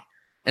fly.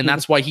 And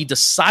that's why he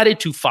decided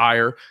to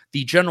fire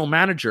the general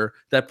manager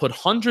that put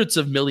hundreds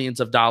of millions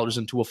of dollars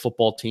into a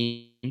football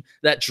team,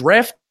 that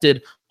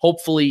drafted,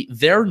 hopefully,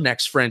 their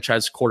next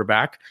franchise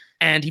quarterback.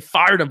 And he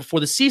fired him before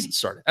the season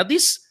started. At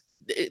least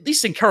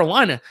in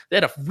Carolina, they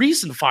had a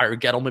reason to fire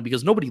Gettleman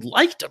because nobody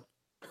liked him.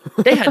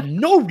 They had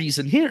no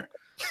reason here.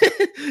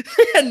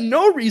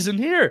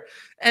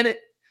 And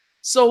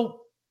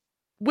so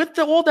with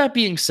all that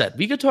being said,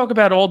 we could talk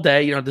about all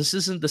day. You know, this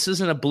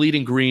isn't a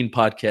bleeding green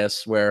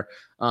podcast where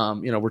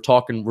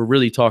we're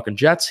really talking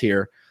Jets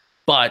here,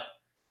 but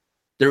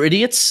they're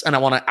idiots, and I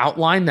want to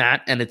outline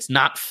that. And it's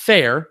not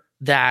fair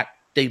that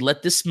they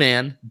let this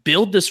man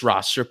build this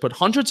roster, put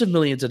hundreds of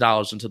millions of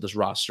dollars into this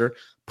roster,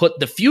 put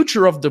the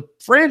future of the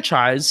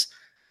franchise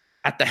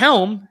at the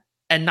helm,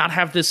 and not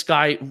have this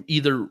guy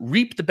either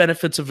reap the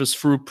benefits of his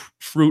fruit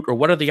or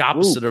what are the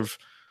opposite of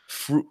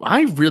fruit.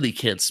 I really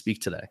can't speak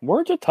today.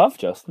 Words are tough,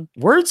 Justin.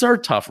 Words are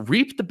tough.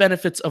 Reap the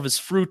benefits of his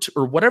fruit,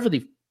 or whatever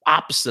the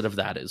opposite of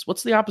that is.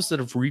 What's the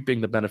opposite of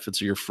reaping the benefits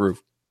of your fruit?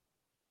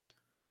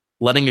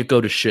 Letting it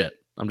go to shit.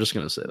 I'm just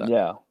going to say that.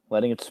 Yeah,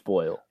 letting it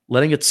spoil.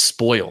 Letting it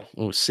spoil.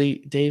 Oh,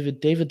 see,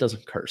 David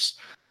doesn't curse.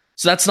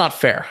 So that's not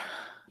fair.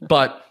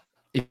 But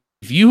if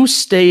you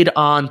stayed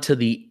on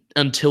to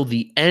until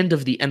the end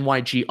of the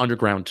NYG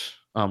Underground,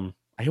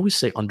 I always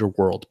say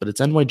Underworld, but it's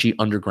NYG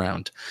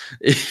Underground.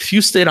 If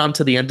you stayed on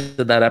to the end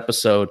of that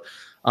episode,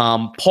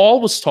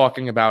 Paul was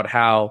talking about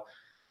how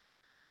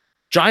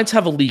Giants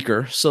have a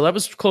leaker. So that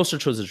was closer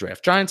towards the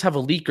draft. Giants have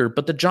a leaker,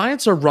 but the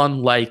Giants are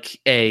run like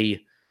a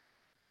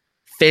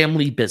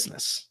family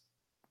business.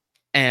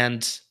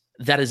 And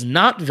that is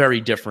not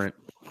very different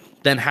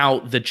than how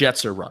the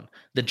Jets are run.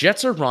 The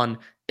Jets are run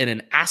in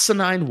an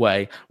asinine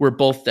way where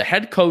both the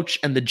head coach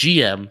and the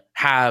GM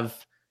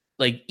have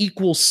like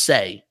equal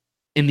say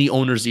in the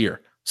owner's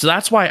ear. So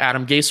that's why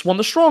Adam Gase won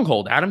the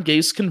stronghold. Adam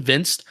Gase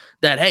convinced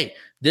that, hey,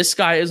 this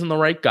guy isn't the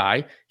right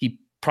guy. He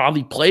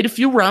probably played a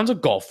few rounds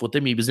of golf with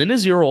him. He was in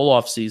his ear all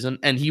offseason,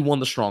 and he won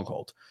the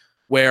stronghold.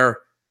 Where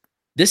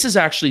this was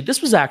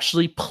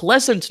actually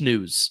pleasant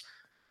news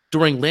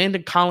during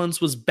Landon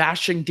Collins was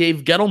bashing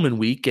Dave Gettleman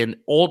week and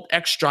old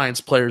ex-Giants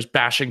players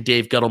bashing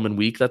Dave Gettleman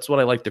week. That's what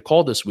I like to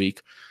call this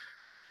week.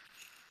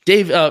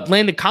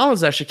 Landon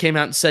Collins actually came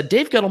out and said,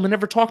 Dave Gettleman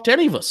never talked to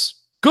any of us.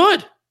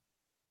 Good.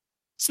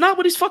 It's not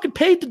what he's fucking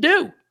paid to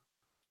do.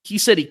 He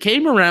said he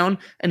came around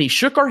and he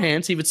shook our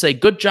hands. He would say,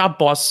 good job,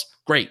 boss.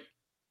 Great.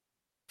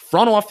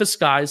 Front office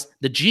guys,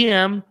 the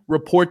GM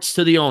reports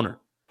to the owner.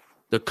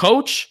 The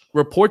coach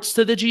reports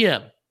to the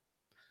GM.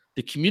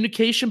 The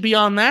communication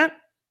beyond that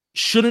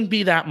shouldn't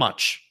be that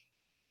much.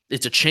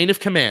 It's a chain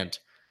of command.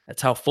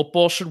 That's how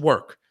football should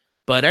work.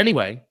 But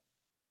anyway,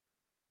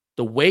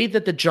 the way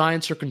that the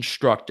Giants are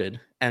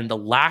constructed and the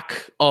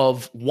lack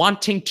of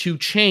wanting to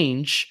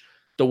change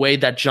the way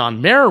that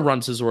John Mara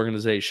runs his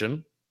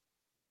organization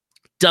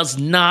does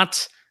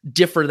not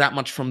differ that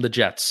much from the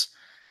Jets.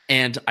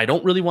 And I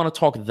don't really want to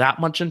talk that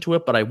much into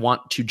it, but I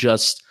want to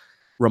just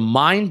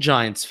remind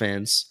Giants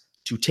fans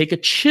to take a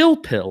chill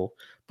pill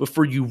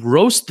before you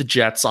roast the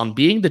Jets on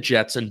being the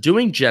Jets and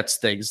doing Jets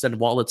things. Then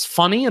while it's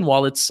funny and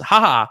while it's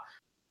haha,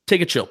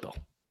 take a chill pill.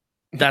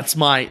 That's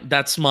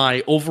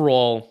my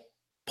overall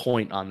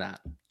point on that.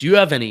 Do you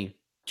have any?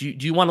 Do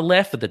you want to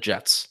laugh at the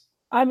Jets?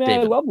 I mean,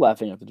 David? I love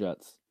laughing at the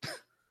Jets.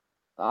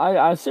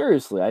 I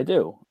seriously, I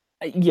do.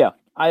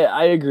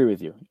 I agree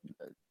with you.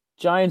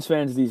 Giants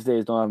fans these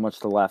days don't have much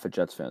to laugh at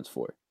Jets fans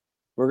for.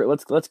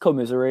 Let's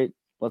commiserate.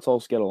 Let's all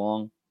get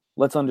along.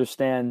 Let's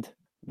understand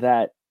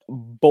that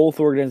both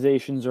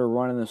organizations are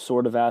run in a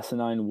sort of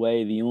asinine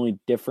way. The only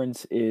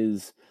difference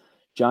is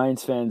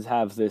Giants fans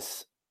have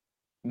this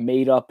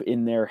made up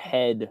in their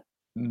head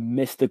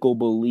mystical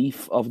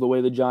belief of the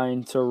way the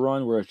Giants are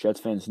run, whereas Jets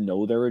fans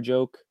know they're a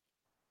joke.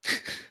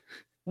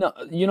 No,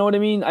 you know what I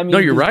mean? I mean, no,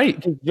 you're right.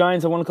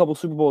 Giants have won a couple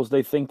Super Bowls.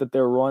 They think that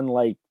they're run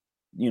like,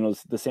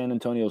 the San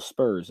Antonio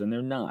Spurs, and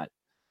they're not.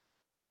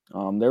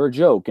 They're a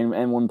joke.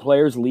 And when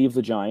players leave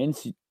the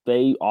Giants,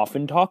 they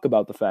often talk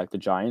about the fact the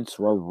Giants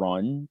are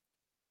run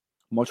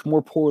much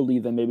more poorly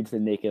than maybe to the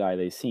naked eye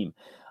they seem.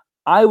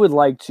 I would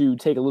like to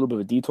take a little bit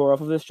of a detour off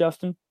of this,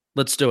 Justin.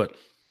 Let's do it.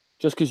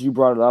 Just because you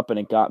brought it up and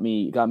it got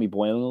me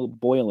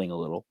boiling a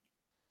little.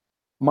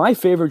 My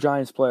favorite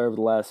Giants player over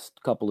the last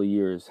couple of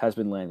years has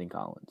been Landon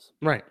Collins.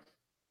 Right.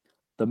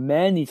 The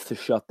man needs to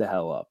shut the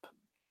hell up.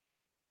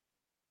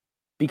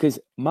 Because,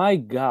 my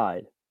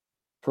God,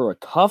 for a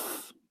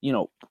tough,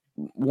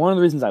 one of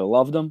the reasons I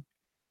loved him,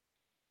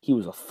 he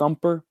was a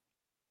thumper.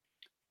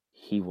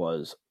 He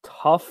was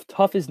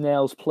tough as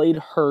nails, played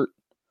hurt.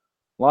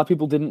 A lot of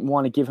people didn't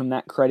want to give him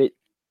that credit.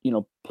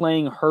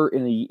 Playing hurt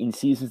in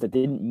seasons that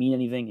didn't mean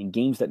anything, in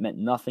games that meant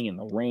nothing, in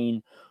the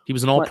rain. He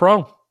was an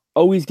all-pro.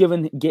 Always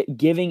giving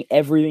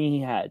everything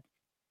he had.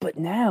 But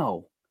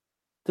now,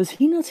 does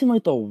he not seem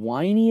like the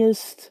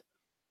whiniest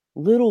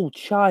little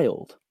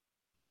child?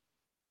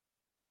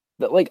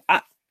 That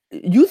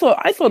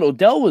I thought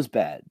Odell was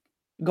bad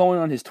going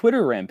on his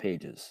Twitter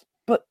rampages.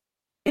 But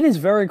it is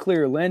very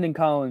clear Landon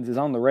Collins is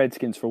on the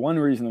Redskins for one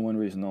reason and one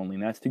reason only,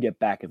 and that's to get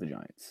back at the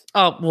Giants.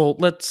 Well,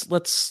 let's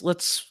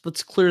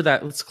clear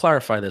that. Let's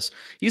clarify this.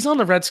 He's on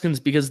the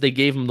Redskins because they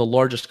gave him the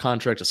largest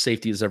contract a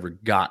safety has ever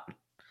gotten.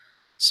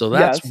 So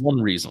that's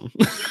one reason.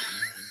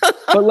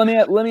 But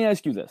let me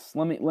ask you this.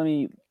 Let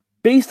me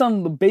based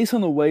on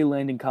the way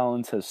Landon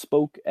Collins has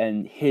spoke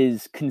and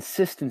his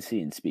consistency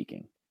in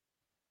speaking.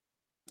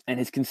 And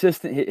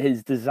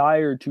his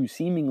desire to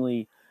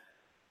seemingly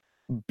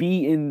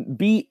be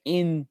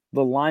in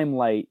the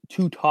limelight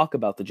to talk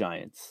about the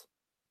Giants.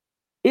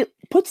 It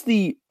puts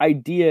the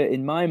idea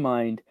in my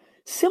mind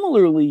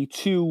similarly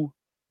to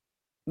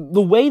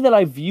the way that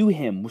I view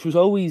him, which was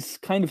always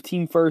kind of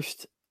team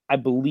first. I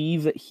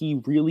believe that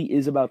he really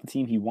is about the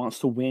team. He wants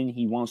to win.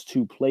 He wants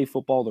to play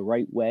football the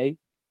right way.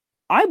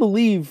 I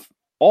believe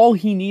all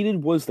he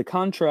needed was the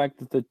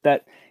contract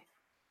that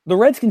the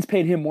Redskins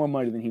paid him more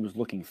money than he was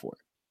looking for.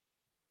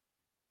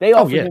 They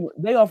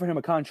offered him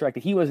a contract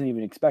that he wasn't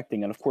even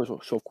expecting, and of course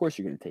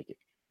you're going to take it.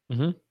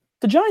 Mm-hmm.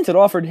 The Giants had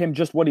offered him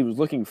just what he was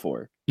looking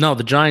for. No,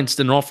 the Giants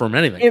didn't offer him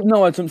anything. That's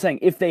what I'm saying.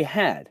 If they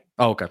had,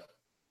 okay,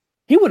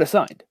 he would have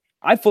signed.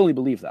 I fully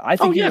believe that. I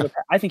think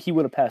he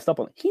would have passed up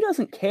on it. He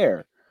doesn't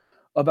care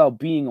about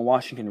being a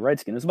Washington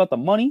Redskin. It's about the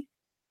money.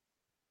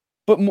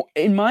 But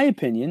in my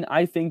opinion,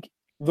 I think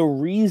the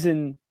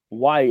reason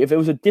why, if it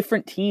was a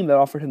different team that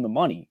offered him the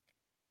money,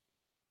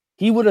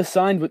 he would have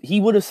signed.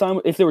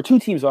 If there were two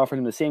teams offering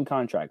him the same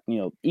contract,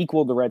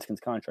 equal the Redskins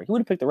contract, he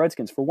would have picked the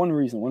Redskins for one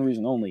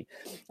reason only,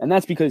 and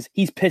that's because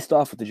he's pissed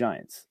off with the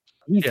Giants.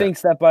 He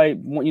thinks that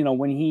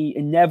when he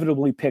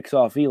inevitably picks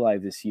off Eli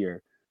this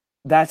year,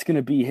 that's going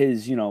to be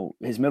his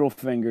middle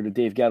finger to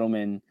Dave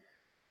Gettleman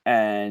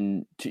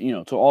and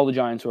to all the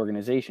Giants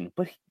organization.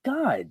 But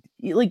God,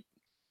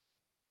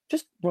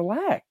 just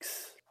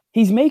relax.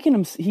 He's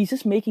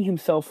just making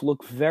himself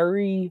look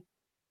very,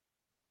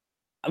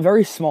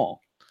 very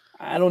small.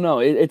 I don't know.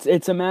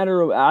 It's a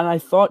matter of, and I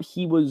thought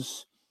he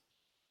was.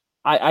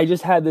 I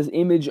just had this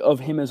image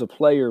of him as a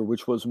player,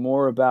 which was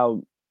more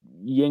about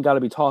you ain't got to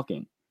be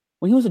talking.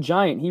 When he was a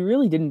Giant, he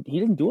really didn't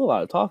do a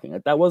lot of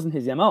talking. That wasn't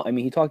his MO. I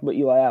mean, he talked about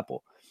Eli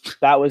Apple.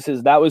 That was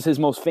his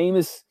most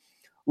famous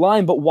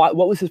line. But what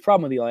was his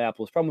problem with Eli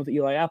Apple? His problem with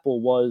Eli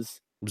Apple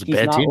was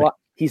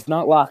he's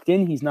not locked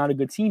in. He's not a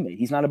good teammate.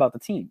 He's not about the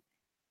team.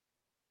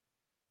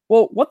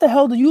 Well, what the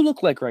hell do you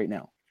look like right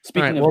now?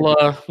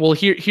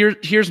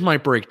 Here's my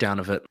breakdown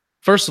of it.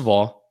 First of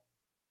all,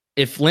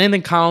 if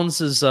Landon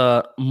Collins'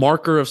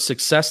 marker of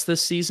success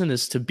this season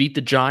is to beat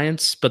the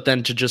Giants, but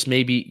then to just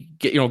maybe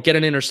get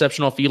an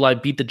interception off Eli,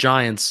 beat the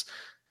Giants,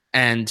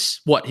 and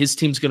his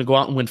team's going to go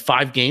out and win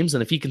 5 games,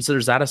 and if he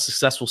considers that a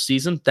successful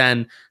season,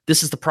 then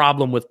this is the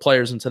problem with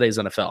players in today's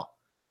NFL.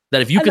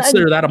 That if you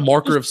consider that a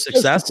marker of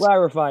success, just to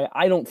clarify,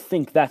 I don't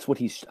think that's what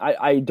he's.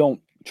 I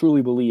don't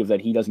truly believe that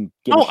he doesn't.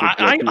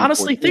 I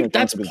honestly think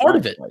that's part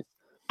of it.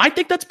 I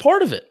think that's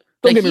part of it.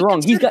 Don't get me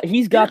wrong.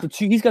 He's got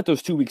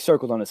those 2 weeks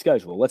circled on his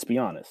schedule. Let's be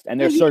honest, and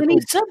they're circled. And he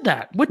said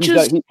that,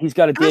 he's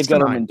got a Dave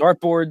Gettleman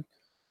dartboard.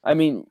 I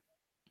mean,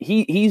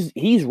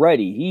 he's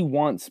ready. He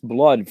wants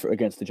blood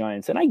against the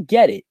Giants, and I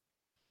get it.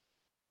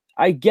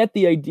 I get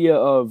the idea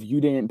of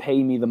you didn't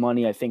pay me the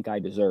money I think I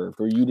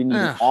deserved, or you didn't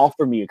even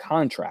offer me a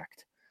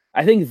contract.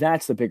 I think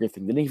that's the bigger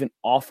thing. They didn't even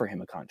offer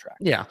him a contract.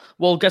 Yeah.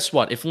 Well, guess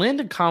what? If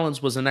Landon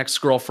Collins was an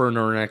ex-girlfriend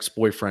or an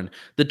ex-boyfriend,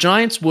 the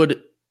Giants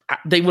would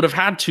have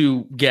had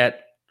to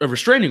get a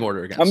restraining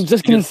order against. I'm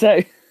just gonna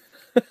say,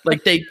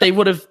 they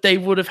would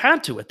have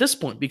had to at this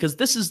point, because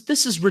this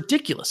is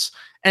ridiculous.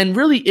 And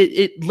really,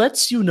 it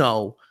lets you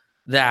know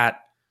that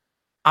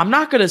I'm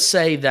not gonna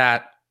say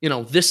that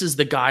this is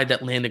the guy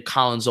that Landon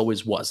Collins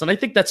always was. And I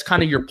think that's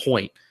kind of your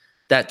point.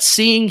 That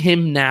seeing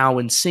him now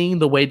and seeing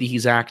the way that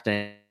he's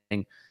acting,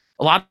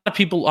 a lot of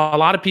people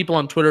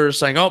on Twitter are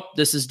saying, "Oh,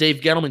 this is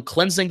Dave Gettleman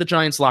cleansing the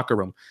Giants locker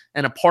room."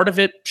 And a part of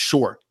it,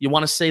 sure, you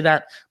want to say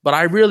that, but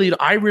I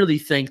really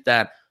think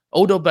that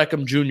Odell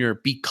Beckham Jr.,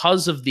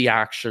 because of the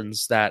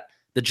actions that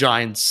the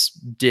Giants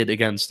did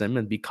against him,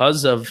 and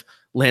because of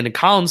Landon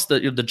Collins,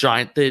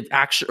 the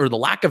action or the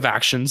lack of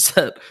actions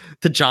that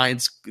the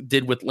Giants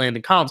did with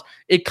Landon Collins,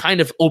 it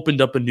kind of opened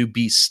up a new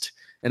beast,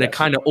 and it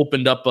kind of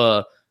opened up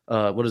a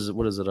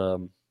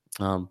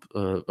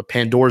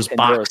Pandora's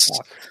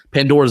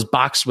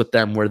box with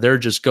them, where they're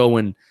just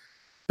going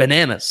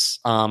bananas.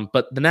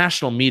 But the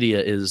national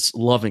media is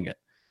loving it.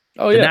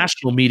 Oh yeah, the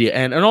national media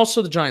and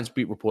also the Giants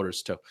beat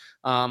reporters too.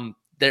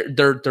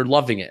 They're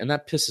loving it, and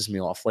that pisses me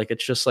off.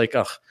 It's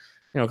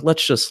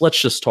just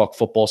let's just talk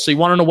football. So you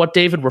want to know what,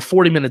 David? We're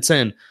 40 minutes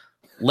in.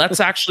 Let's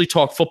actually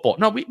talk football.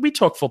 No, we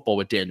talk football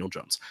with Daniel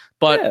Jones,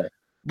 but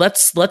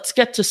let's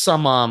get to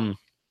some.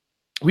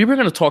 We were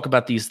going to talk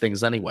about these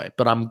things anyway,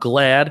 but I'm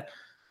glad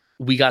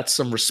we got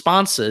some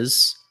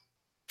responses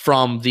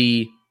from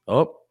the.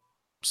 Oh,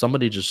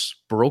 somebody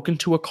just broke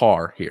into a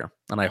car here,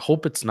 and I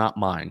hope it's not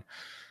mine.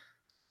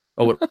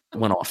 Oh, it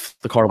went off.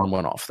 The car one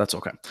went off. That's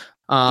okay.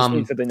 Just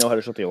means that they know how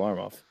to shut the alarm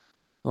off.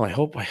 Oh, I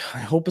hope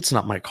it's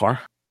not my car.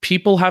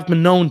 People have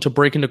been known to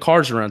break into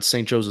cars around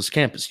St. Joseph's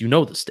campus. You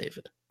know this,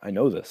 David. I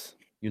know this.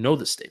 You know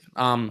this, David.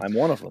 I'm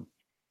one of them.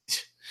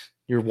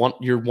 You're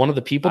one of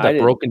the people that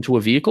broke into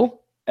a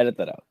vehicle? Edit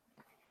that out.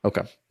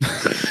 Okay.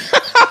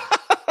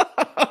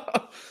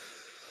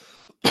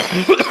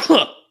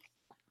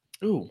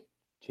 Ooh.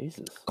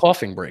 Jesus.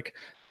 Coughing break.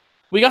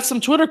 We got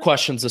some Twitter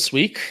questions this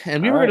week,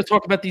 and we were going to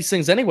talk about these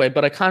things anyway,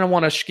 but I kind of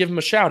want to give them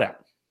a shout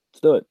out.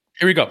 Let's do it.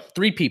 Here we go.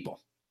 3 people.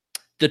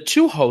 The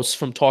 2 hosts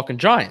from Talking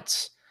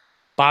Giants.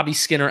 Bobby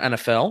Skinner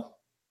NFL.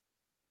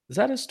 Is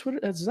that his Twitter?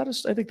 I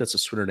think that's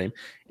his Twitter name.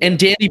 And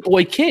Danny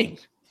Boy King.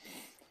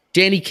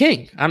 Danny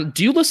King.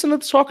 Do you listen to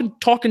the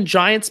Talking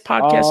Giants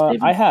podcast,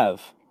 David?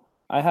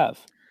 I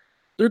have.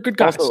 They're good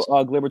guys.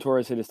 Also, Gleyber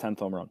Torres hit his 10th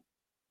home run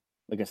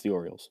against the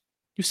Orioles.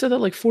 You said that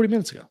like 40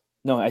 minutes ago.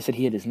 No, I said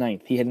he hit his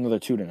 9th. He had another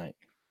 2 tonight.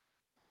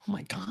 Oh,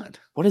 my God.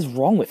 What is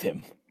wrong with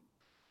him?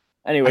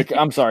 Anyway,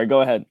 I'm sorry. Go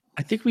ahead.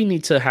 I think we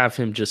need to have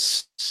him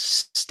just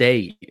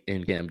stay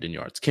in Camden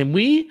Yards. Can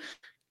we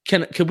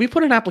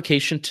put an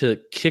application to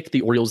kick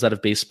the Orioles out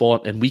of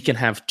baseball, and we can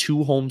have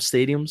 2 home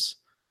stadiums?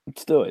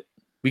 Let's do it.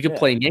 We could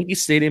play in Yankee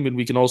Stadium, and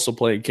we can also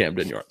play in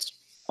Camden Yards.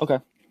 Okay.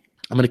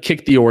 I'm going to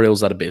kick the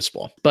Orioles out of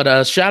baseball.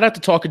 But shout out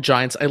to Talking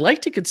Giants. I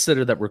like to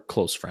consider that we're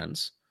close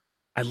friends.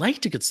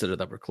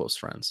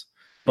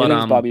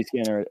 But Bobby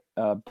Skinner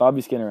NFL.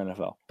 Bobby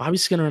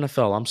Skinner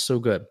NFL. I'm so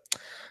good.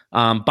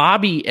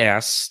 Bobby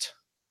asked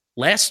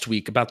last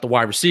week about the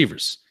wide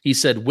receivers. He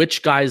said,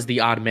 which guy is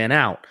the odd man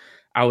out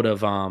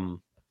of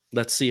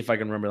let's see if I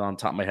can remember that on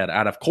top of my head.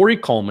 Out of Corey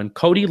Coleman,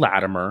 Cody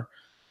Latimer,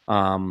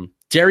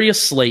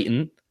 Darius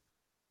Slayton,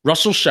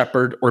 Russell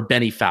Shepard, or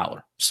Benny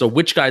Fowler. So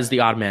which guy is the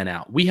odd man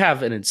out? We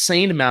have an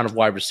insane amount of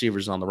wide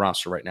receivers on the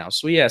roster right now.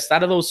 So he asked,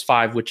 out of those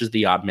 5, which is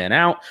the odd man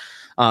out?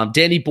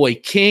 Danny Boy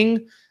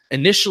King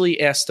initially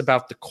asked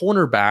about the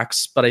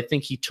cornerbacks, but I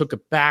think he took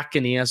it back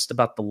and he asked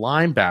about the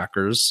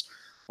linebackers,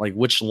 like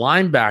which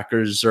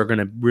linebackers are going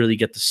to really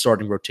get the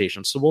starting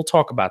rotation. So we'll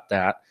talk about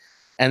that.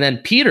 And then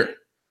Peter,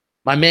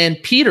 my man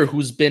Peter,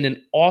 who's been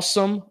an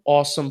awesome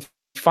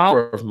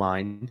follower of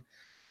mine,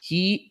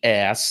 he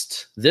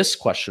asked this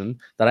question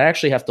that I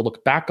actually have to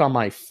look back on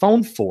my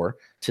phone for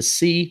to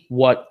see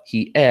what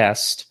he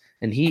asked.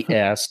 And he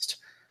asked,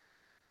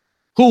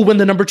 who will win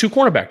the number 2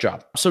 cornerback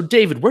job? So,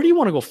 David, where do you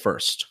want to go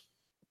first?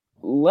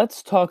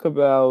 Let's talk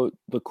about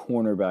the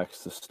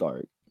cornerbacks to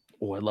start.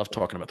 Oh, I love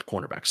talking about the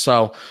cornerbacks.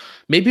 So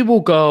maybe we'll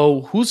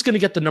go, who's going to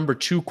get the number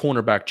 2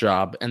 cornerback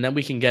job? And then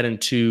we can get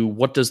into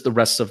what does the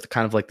rest of the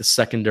kind of like the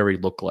secondary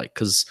look like?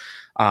 Because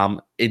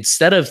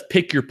instead of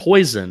pick your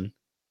poison,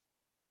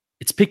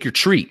 it's pick your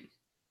treat.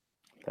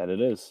 That it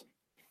is.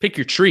 Pick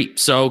your treat.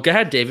 So go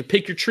ahead, David.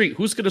 Pick your treat.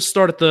 Who's going to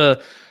start at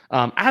the,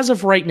 as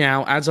of right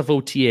now, as of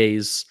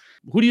OTAs,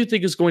 who do you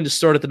think is going to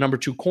start at the number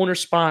 2 corner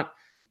spot?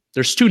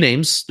 There's 2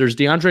 names. There's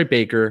DeAndre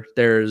Baker.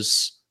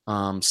 There's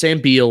Sam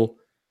Beal.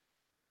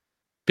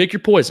 Pick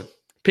your poison.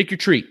 Pick your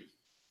treat.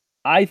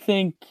 I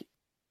think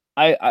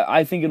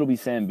it'll be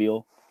Sam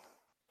Beal.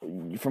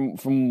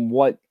 From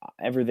what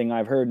everything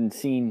I've heard and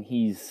seen,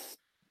 he's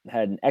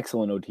had an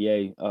excellent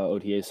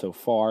OTA so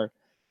far.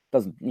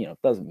 Doesn't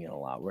mean a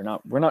lot. We're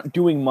not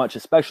doing much,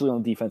 especially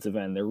on the defensive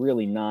end. They're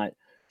really not.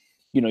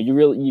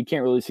 You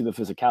can't really see the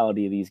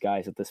physicality of these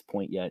guys at this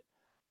point yet.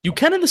 You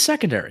can in the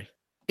secondary,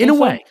 in a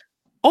way.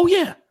 Oh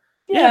yeah.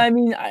 I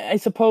mean, I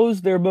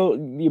suppose the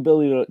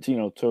ability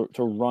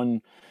to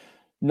run,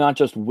 not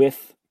just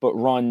with, but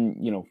run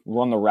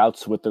the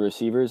routes with the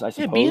receivers. I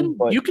suppose.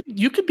 But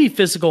you could be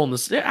physical in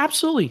this. Yeah,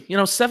 absolutely.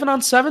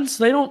 7-on-7s.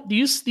 They don't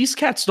these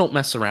cats don't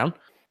mess around.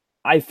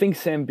 I think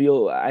Sam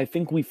Beal. I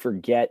think we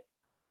forget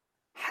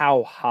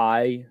how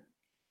high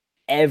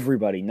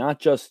everybody, not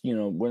just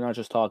we're not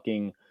just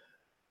talking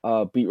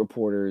beat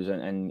reporters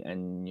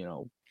and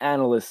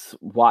analysts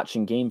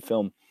watching game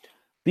film.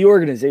 The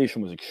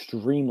organization was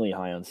extremely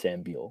high on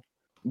Sam Beal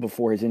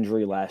before his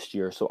injury last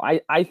year. So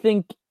I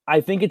think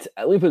it's,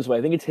 let me put it this way,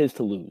 I think it's his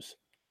to lose.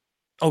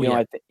 Oh,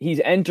 yeah. He's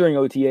entering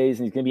OTAs and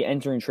he's going to be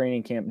entering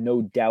training camp,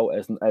 no doubt,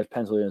 as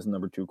penciled in as the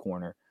number 2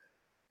 corner.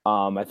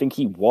 I think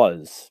he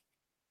was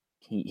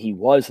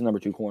the number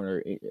 2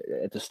 corner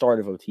at the start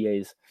of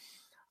OTAs.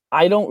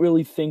 I don't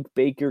really think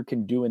Baker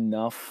can do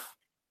enough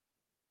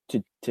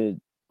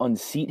to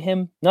unseat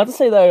him. Not to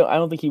say that I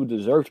don't think he would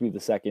deserve to be the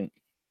second.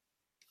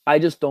 I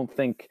just don't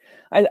think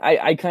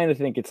I kind of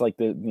think it's like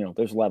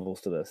there's levels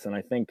to this. And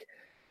I think,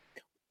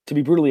 to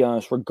be brutally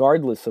honest,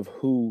 regardless of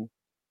who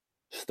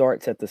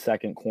starts at the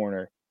second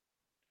corner,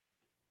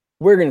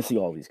 we're going to see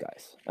all these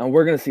guys. And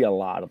we're going to see a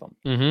lot of them.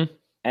 Mm-hmm.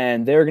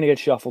 And they're going to get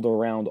shuffled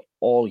around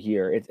all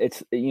year.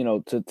 It's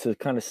to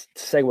kind of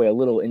segue a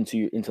little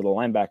into the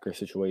linebacker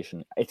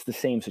situation. It's the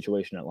same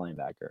situation at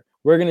linebacker.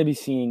 We're going to be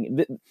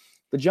seeing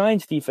the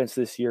Giants defense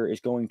this year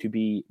is going to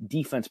be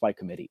defense by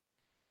committee.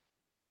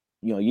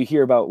 You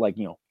hear about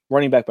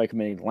running back by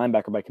committee,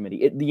 linebacker by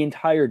committee. The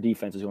entire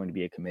defense is going to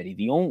be a committee.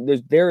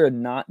 There are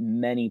not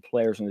many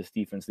players in this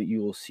defense that you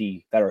will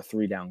see that are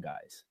 3-down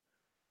guys,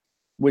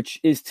 which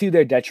is to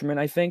their detriment,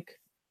 I think.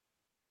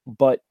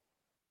 But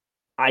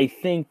I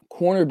think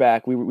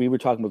cornerback, we were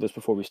talking about this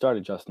before we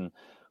started, Justin.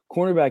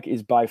 Cornerback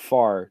is by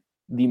far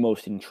the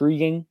most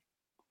intriguing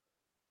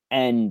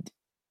and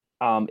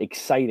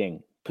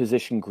exciting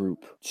position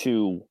group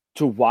to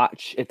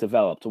watch it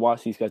develop, to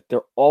watch these guys.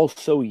 They're all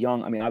so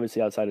young. I mean,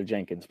 obviously outside of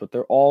Jenkins, but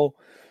they're all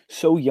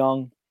so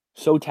young,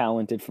 so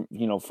talented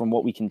from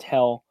what we can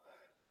tell.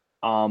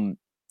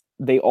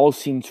 They all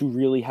seem to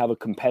really have a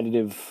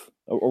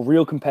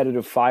real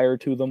competitive fire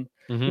to them.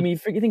 Mm-hmm. I mean, you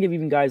think of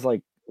even guys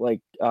like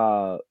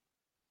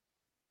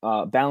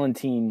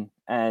Ballentine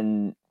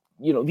and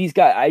these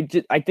guys.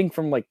 I think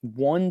from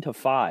 1 to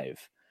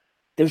 5,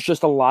 there's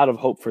just a lot of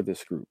hope for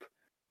this group,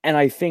 and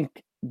I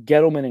think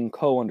Gettleman and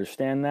co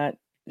understand that.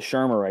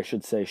 Shurmur, I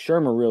should say.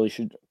 Shurmur really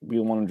should be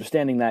the one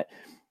understanding that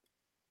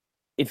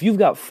if you've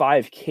got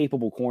 5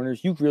 capable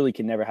corners, you really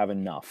can never have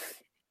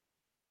enough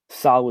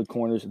solid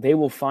corners. They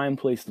will find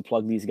place to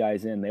plug these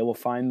guys in. They will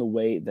find the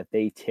way that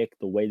they tick,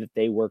 the way that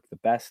they work the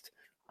best.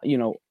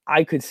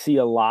 I could see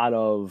a lot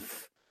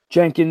of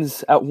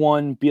Jenkins at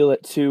 1, Beal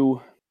at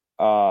 2.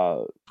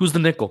 Who's the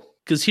nickel?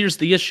 Because here's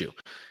the issue.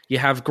 You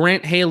have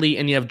Grant Haley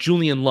and you have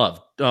Julian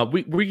Love.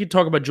 We can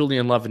talk about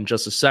Julian Love in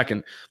just a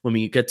second when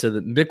we get to the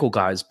nickel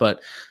guys,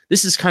 but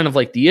this is kind of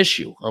like the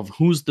issue of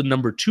who's the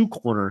number 2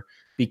 corner,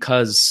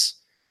 because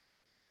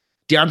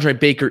DeAndre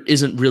Baker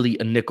isn't really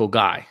a nickel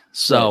guy.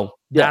 So Right.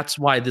 Yeah. that's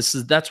why this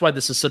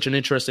is such an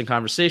interesting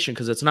conversation,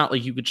 because it's not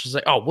like you could just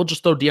say, oh, we'll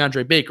just throw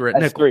DeAndre Baker at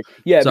nickel.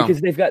 Yeah, so,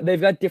 because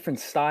they've got different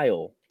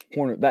style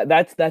corner.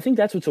 I think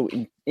that's what's so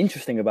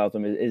interesting about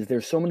them is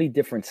there's so many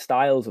different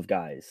styles of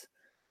guys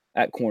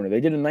at corner.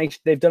 They've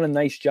done a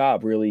nice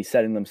job really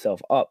setting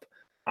themselves up.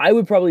 I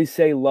would probably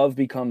say Love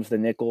becomes the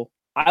nickel.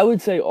 I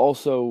would say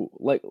also,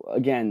 like,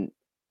 again,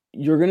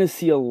 you're going to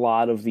see a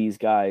lot of these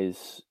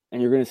guys,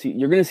 and you're going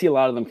to see a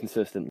lot of them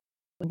consistently.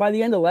 By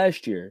the end of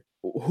last year,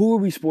 who are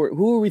we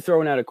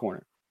throwing out at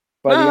corner?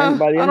 By the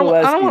end of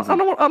last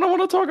season, I don't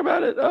want to talk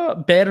about it.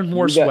 Bad and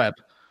worse Webb.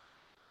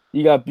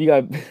 You got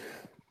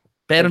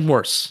bad and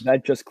worse.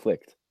 That just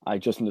clicked. I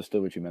just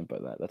understood what you meant by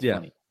that. That's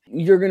funny.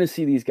 You're going to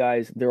see these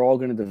guys. They're all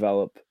going to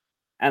develop.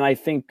 And I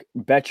think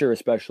Betcher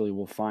especially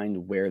will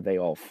find where they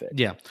all fit.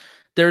 Yeah.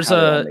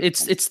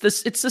 It's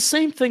the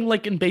same thing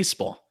like in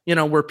baseball,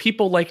 where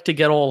people like to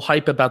get all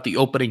hype about the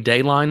opening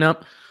day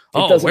lineup.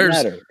 It doesn't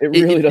matter. It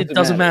really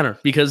doesn't matter,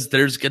 because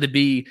there's going to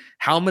be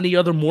how many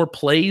other more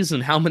plays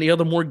and how many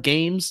other more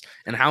games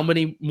and how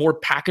many more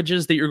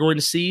packages that you're going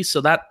to see.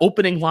 So that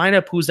opening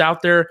lineup, who's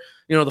out there,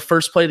 the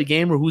first play of the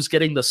game, or who's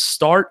getting the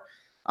start,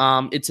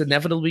 it's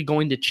inevitably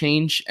going to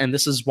change. And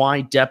this is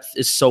why depth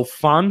is so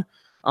fun.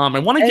 I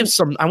want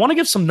to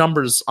give some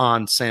numbers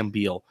on Sam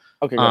Beal.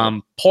 Okay.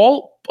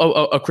 Paul,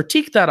 a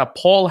critique that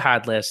Paul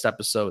had last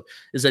episode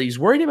is that he's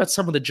worried about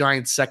some of the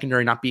Giants'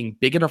 secondary not being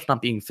big enough,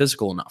 not being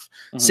physical enough.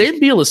 Mm-hmm. Sam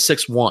Beal is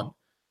 6'1",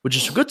 which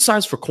is a good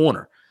size for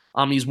corner.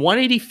 He's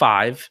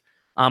 185.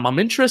 I'm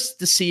interested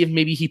to see if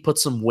maybe he put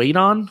some weight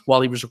on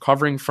while he was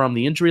recovering from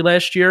the injury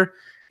last year.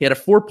 He had a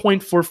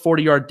 4.4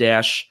 40-yard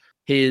dash.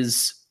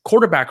 His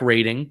quarterback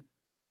rating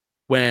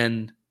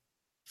when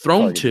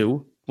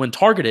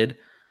targeted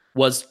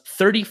was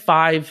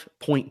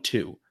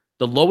 35.2.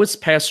 The lowest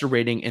passer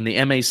rating in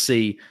the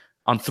MAC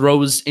on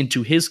throws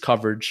into his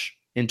coverage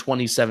in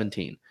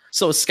 2017.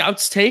 So a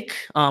scout's take,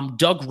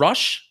 Doug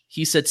Rush,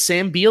 he said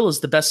Sam Beal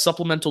is the best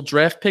supplemental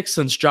draft pick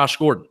since Josh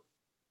Gordon.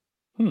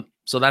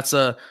 So that's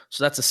a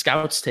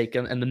scout's take,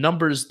 and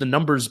the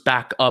numbers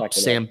back up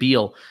Sam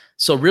Beal.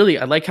 So really,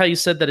 I like how you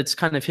said that it's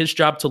kind of his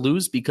job to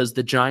lose, because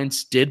the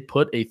Giants did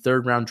put a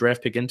third-round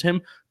draft pick into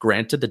him.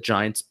 Granted, the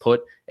Giants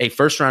put a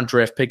first-round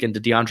draft pick into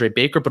DeAndre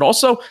Baker, but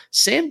also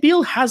Sam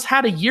Beal has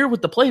had a year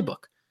with the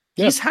playbook.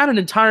 Yep. He's had an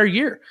entire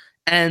year.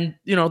 And,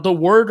 the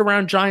word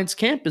around Giants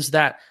camp is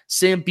that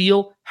Sam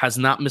Beal has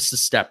not missed a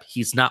step.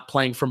 He's not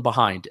playing from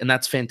behind. And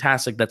that's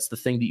fantastic. That's the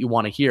thing that you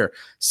want to hear.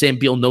 Sam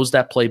Beal knows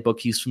that playbook.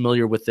 He's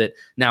familiar with it.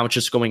 Now it's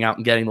just going out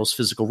and getting those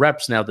physical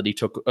reps now that he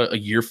took a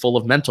year full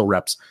of mental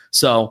reps.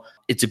 So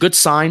it's a good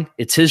sign.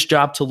 It's his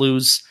job to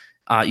lose.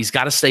 He's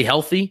got to stay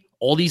healthy.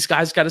 All these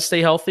guys got to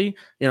stay healthy.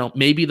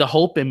 Maybe the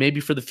hope and maybe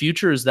for the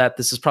future is that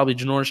this is probably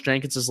Janoris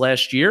Jenkins'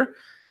 last year.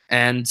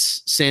 And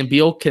Sam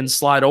Beal can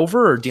slide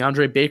over, or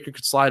DeAndre Baker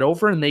could slide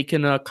over, and they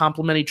can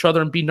complement each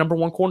other and be number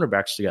one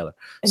cornerbacks together.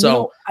 And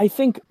so I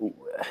think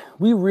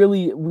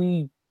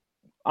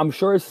I'm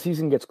sure as the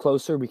season gets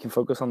closer, we can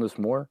focus on this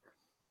more.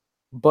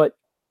 But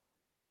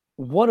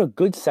what a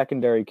good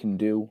secondary can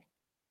do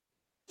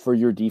for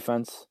your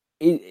defense,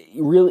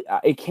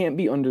 it can't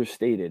be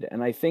understated.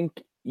 And I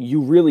think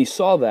you really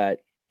saw that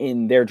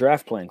in their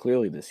draft plan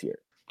clearly this year.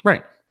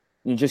 Right.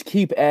 You just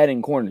keep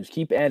adding corners,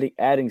 keep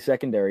adding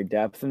secondary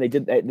depth, and they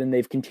did that. Then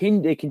they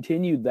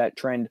continued that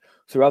trend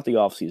throughout the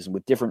offseason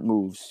with different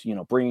moves.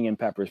 Bringing in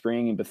Peppers,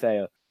 bringing in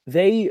Bethea.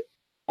 They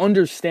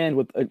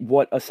understand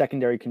what a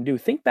secondary can do.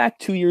 Think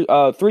back 3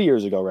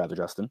 years ago, rather,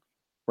 Justin.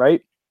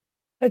 Right,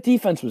 that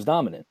defense was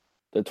dominant.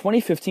 The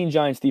 2015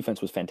 Giants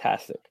defense was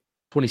fantastic.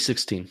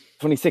 2016.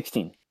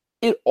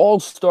 It all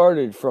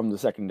started from the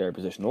secondary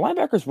position. The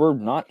linebackers were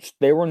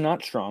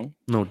not strong.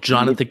 No,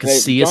 Jonathan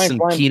Casillas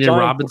and Keenan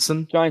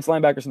Robinson. Giants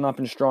linebackers have not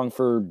been strong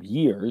for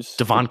years.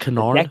 Devon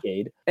Kennard. A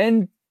decade.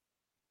 And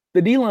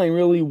the D-line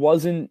really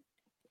wasn't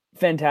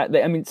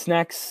fantastic. I mean,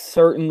 Snacks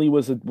certainly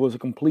was a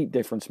complete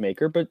difference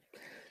maker, but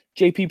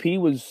JPP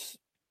was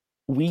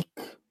weak.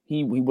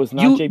 He was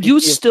not JPP.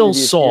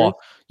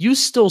 You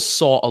still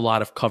saw a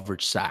lot of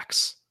coverage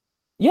sacks.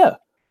 Yeah.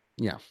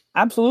 Yeah.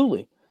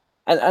 Absolutely.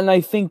 And I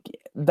think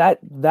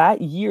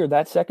that year,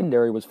 that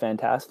secondary was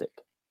fantastic.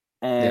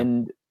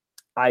 And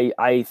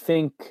I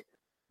think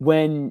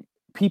when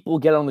people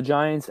get on the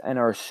Giants and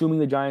are assuming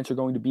the Giants are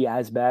going to be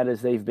as bad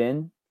as they've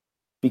been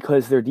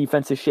because their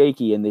defense is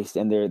shaky and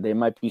they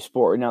might be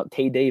sporting out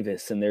Tay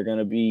Davis and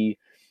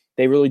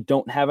they really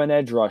don't have an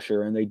edge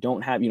rusher and they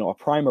don't have, a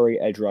primary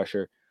edge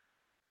rusher.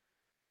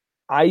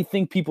 I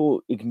think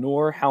people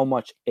ignore how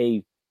much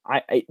the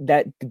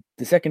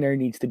secondary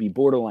needs to be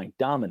borderline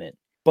dominant,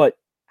 but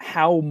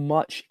how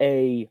much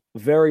a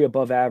very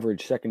above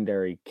average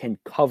secondary can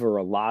cover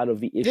a lot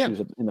of the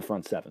issues in the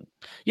front seven.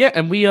 Yeah,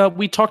 and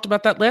we talked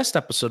about that last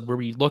episode where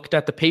we looked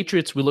at the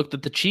Patriots, we looked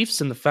at the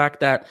Chiefs, and the fact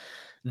that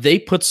they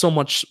put so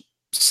much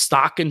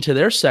stock into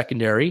their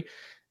secondary,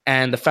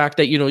 and the fact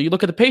that, you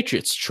look at the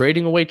Patriots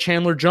trading away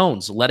Chandler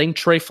Jones, letting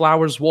Trey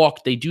Flowers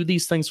walk. They do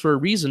these things for a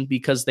reason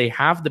because they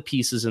have the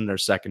pieces in their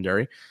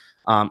secondary.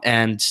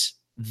 And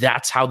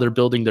that's how they're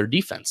building their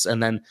defense.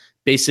 And then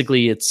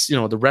basically it's,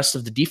 the rest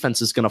of the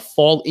defense is going to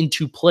fall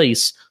into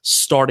place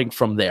starting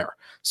from there.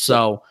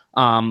 So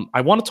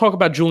I want to talk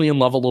about Julian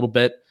Love a little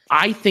bit.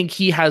 I think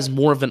he has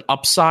more of an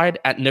upside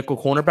at nickel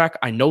cornerback.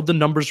 I know the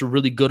numbers were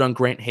really good on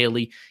Grant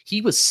Haley.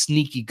 He was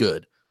sneaky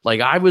good.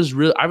 Like I was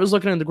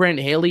looking at the Grant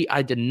Haley.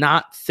 I did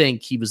not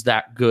think he was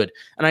that good.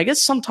 And I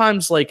guess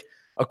sometimes like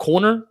a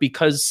corner,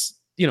 because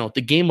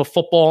the game of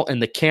football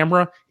and the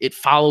camera, it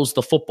follows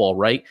the football,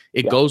 right?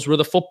 It goes where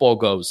the football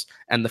goes.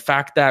 And the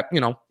fact that,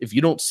 if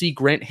you don't see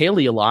Grant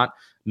Haley a lot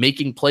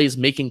making plays,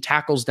 making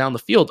tackles down the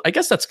field, I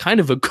guess that's kind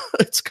of a good,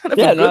 it's kind of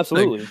a good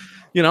absolutely.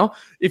 thing.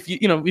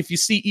 If you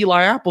see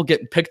Eli Apple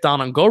getting picked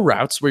on go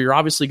routes, where you're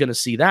obviously going to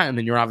see that, and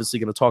then you're obviously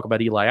going to talk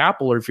about Eli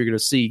Apple, or if you're going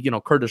to see,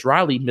 Curtis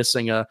Riley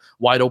missing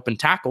wide open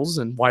tackles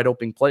and wide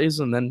open plays,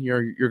 and then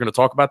you're going to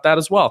talk about that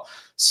as well.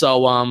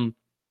 So,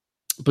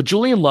 but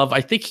Julian Love,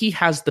 I think he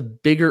has the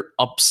bigger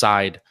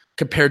upside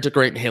compared to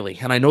Grant Haley.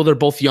 And I know they're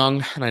both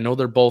young, and I know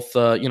they're both,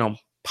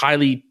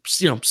 highly,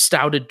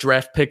 stouted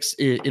draft picks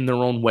in their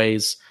own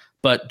ways.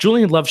 But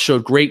Julian Love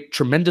showed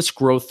tremendous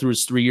growth through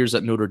his 3 years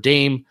at Notre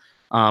Dame.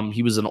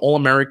 He was an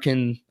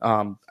All-American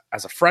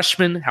as a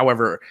freshman.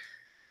 However,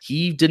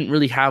 he didn't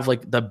really have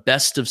like the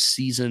best of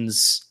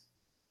seasons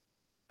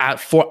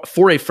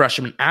for a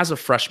freshman as a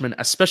freshman,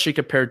 especially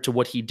compared to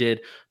what he did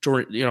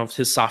during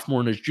his sophomore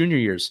and his junior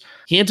years.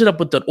 He ended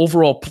up with an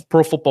overall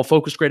Pro Football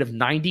Focus grade of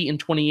 90 in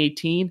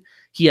 2018.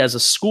 He has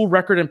a school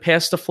record in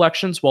pass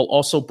deflections while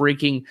also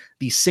breaking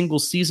the single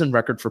season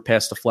record for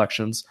pass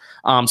deflections.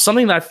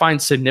 Something that I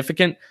find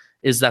significant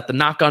is that the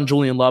knock on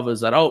Julian Love is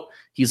that,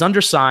 he's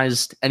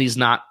undersized and he's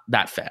not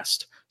that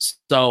fast.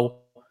 So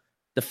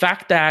the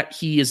fact that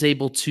he is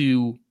able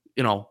to,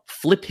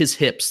 flip his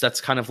hips,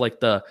 that's kind of like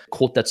the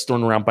quote that's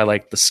thrown around by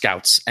like the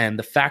scouts. And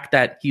the fact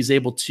that he's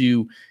able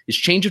to, his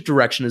change of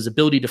direction, his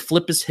ability to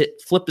flip his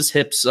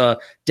hips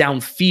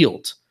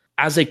downfield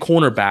as a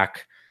cornerback,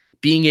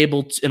 being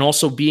able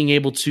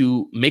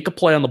to make a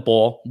play on the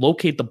ball,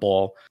 locate the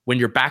ball when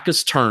your back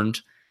is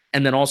turned,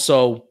 and then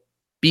also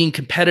being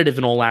competitive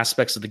in all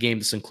aspects of the game.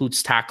 This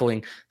includes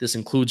tackling. This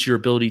includes your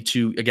ability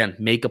to, again,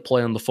 make a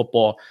play on the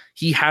football.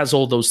 He has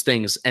all those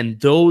things, and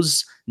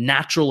those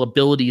natural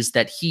abilities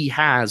that he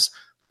has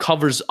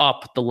covers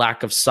up the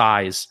lack of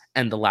size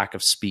and the lack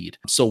of speed.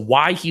 So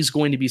why he's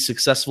going to be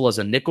successful as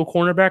a nickel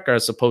cornerback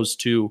as opposed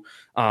to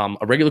a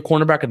regular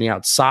cornerback on the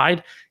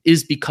outside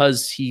is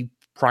because his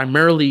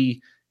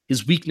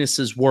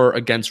weaknesses were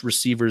against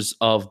receivers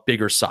of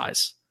bigger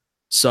size.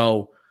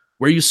 So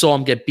where you saw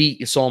him get beat,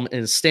 you saw him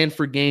in a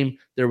Stanford game,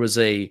 there was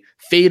a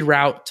fade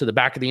route to the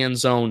back of the end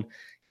zone.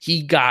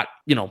 He got,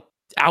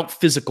 out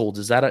physicaled.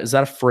 Is that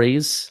a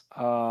phrase?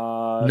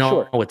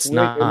 No, sure. It's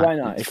not. Why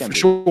not? It can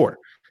sure.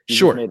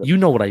 You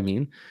know what I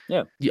mean.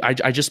 Yeah.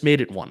 I just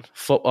made it one.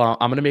 I'm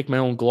going to make my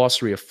own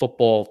glossary of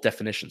football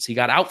definitions. He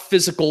got out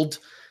physicaled,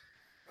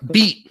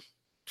 beat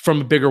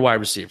from a bigger wide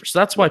receiver. So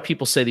that's why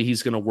people say that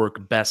he's going to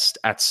work best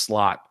at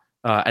slot,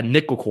 at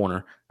nickel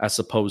corner, as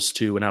opposed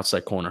to an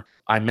outside corner.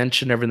 I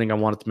mentioned everything I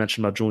wanted to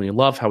mention about Julian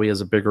Love, how he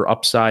has a bigger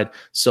upside.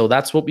 So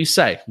that's what we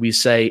say. We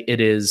say it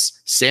is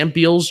Sam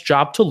Beal's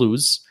job to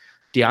lose.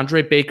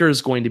 DeAndre Baker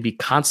is going to be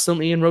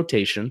constantly in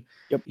rotation.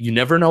 Yep. You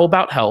never know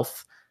about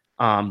health.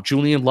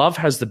 Julian Love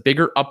has the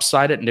bigger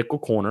upside at nickel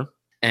corner.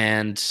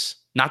 And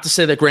not to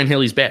say that Grant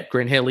Haley's bad.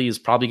 Grant Haley is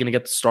probably going to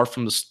get the start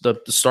from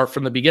the start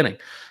from the beginning.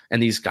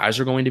 And these guys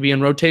are going to be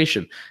in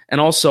rotation.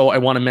 And also, I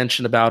want to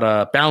mention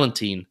about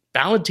Ballentine.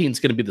 Ballentine's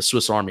going to be the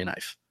Swiss Army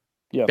knife.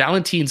 Yeah.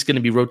 Ballentine's going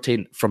to be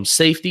rotating from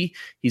safety.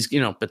 He's,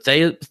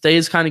 Bethea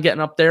is kind of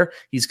getting up there.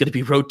 He's going to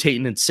be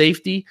rotating in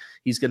safety.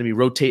 He's going to be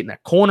rotating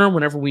at corner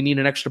whenever we need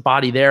an extra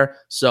body there.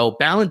 So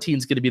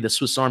Ballentine's going to be the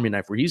Swiss Army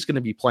knife where he's going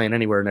to be playing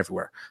anywhere and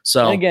everywhere.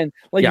 So and again,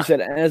 like you said,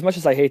 as much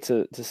as I hate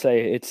to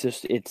say, it's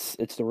just it's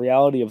the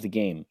reality of the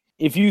game.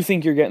 If you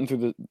think you're getting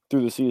through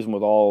the season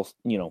with all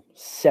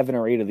 7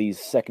 or 8 of these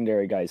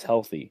secondary guys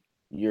healthy,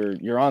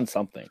 you're on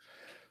something.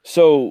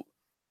 So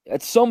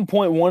at some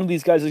point, one of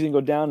these guys is going to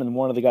go down, and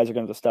one of the guys are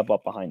going to have to step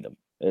up behind them.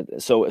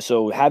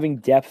 So having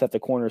depth at the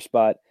corner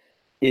spot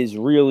is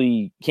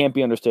really can't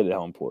be understood at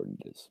how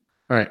important it is.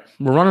 All right,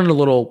 we're running a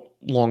little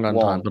long on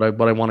time,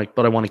 but I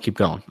want to keep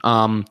going.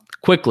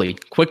 Quickly.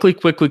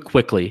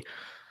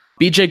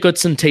 B.J.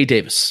 Goodson, Tay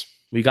Davis.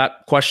 We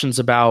got questions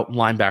about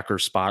linebacker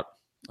spot.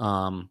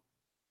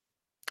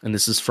 And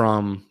this is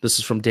from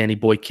Danny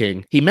Boy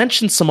King. He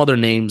mentioned some other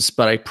names,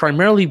 but I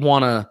primarily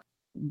want to.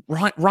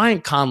 Ryan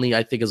Conley,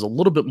 I think, is a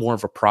little bit more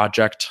of a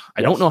project. Yes.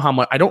 I don't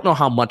know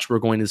how much we're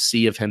going to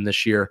see of him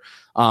this year.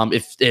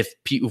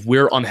 If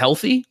we're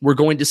unhealthy, we're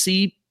going to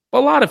see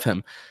a lot of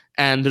him.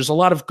 And there's a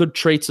lot of good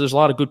traits. There's a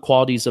lot of good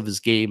qualities of his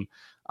game.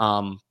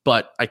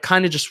 But I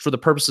kind of just, for the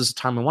purposes of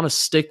time, I want to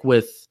stick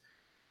with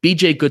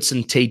B.J.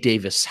 Goodson, Tay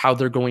Davis, how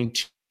they're going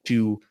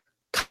to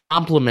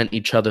complement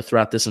each other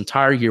throughout this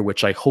entire year,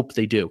 which I hope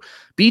they do.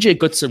 B.J.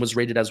 Goodson was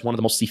rated as one of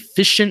the most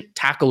efficient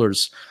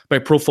tacklers by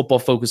Pro Football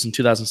Focus in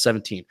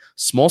 2017.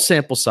 Small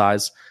sample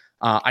size.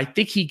 I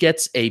think he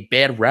gets a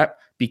bad rep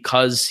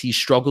because he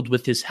struggled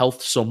with his health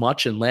so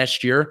much. And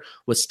last year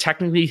was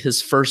technically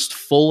his first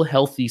full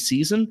healthy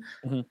season.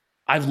 Mm-hmm.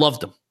 I've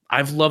loved him.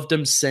 I've loved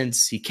him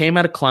since he came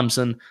out of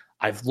Clemson.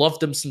 I've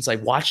loved him since I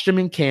watched him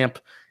in camp.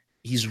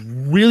 He's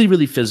really,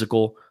 really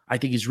physical. I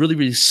think he's really,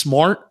 really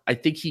smart. I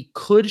think he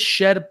could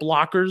shed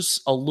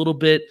blockers a little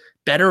bit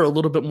better, a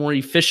little bit more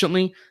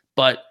efficiently,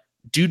 but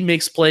dude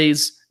makes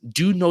plays.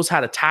 Dude knows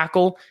how to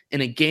tackle. In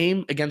a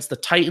game against the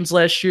Titans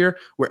last year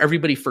where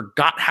everybody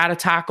forgot how to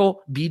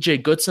tackle,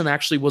 BJ Goodson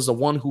actually was the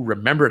one who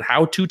remembered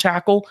how to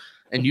tackle.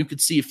 And you could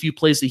see a few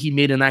plays that he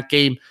made in that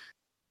game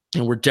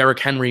and where Derrick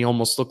Henry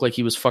almost looked like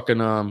he was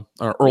fucking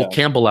Earl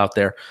Campbell out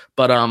there.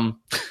 But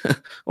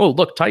oh,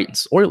 look,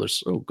 Titans,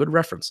 Oilers. Oh, good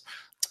reference.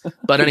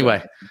 But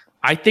anyway,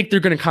 I think they're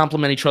going to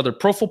complement each other.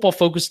 Pro Football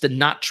Focus did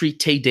not treat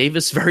Tay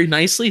Davis very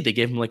nicely. They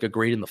gave him like a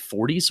grade in the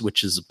 40s,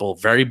 which is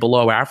very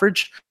below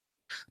average.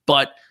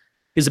 But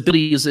his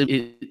ability is,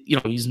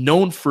 he's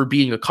known for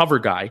being a cover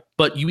guy,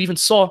 but you even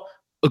saw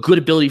a good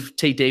ability for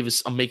Tay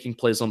Davis on making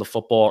plays on the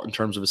football in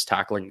terms of his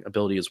tackling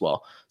ability as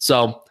well.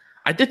 So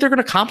I think they're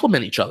going to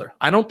complement each other.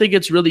 I don't think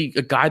it's really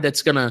a guy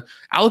that's going to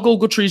 – Alec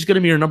Ogletree is going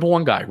to be your number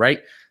one guy,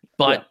 right?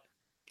 But,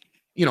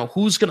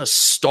 who's going to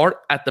start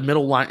at the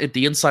middle line, at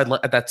the inside,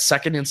 at that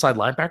second inside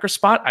linebacker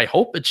spot? I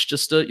hope it's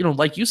just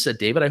like you said,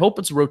 David, I hope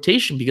it's a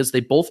rotation because they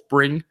both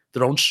bring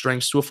their own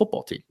strengths to a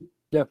football team.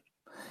 Yeah.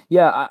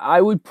 Yeah,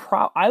 I would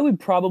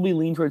probably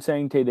lean towards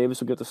saying Tay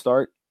Davis would get the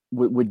start,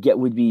 would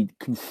be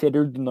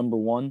considered the number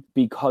one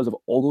because of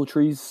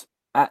Ogletree's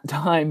at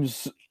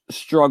times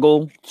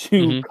struggle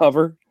to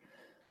cover.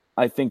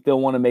 I think they'll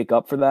want to make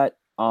up for that.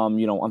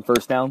 On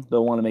first down,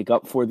 they'll want to make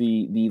up for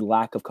the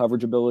lack of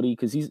coverage ability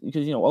because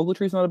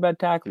Ogletree's not a bad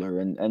tackler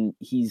and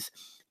he's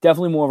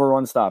definitely more of a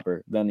run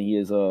stopper than he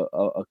is a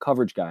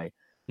coverage guy.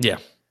 Yeah.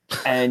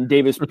 And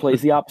Davis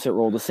plays the opposite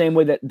role. The same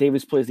way that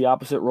Davis plays the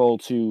opposite role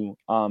to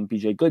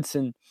BJ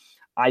Goodson,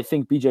 I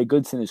think BJ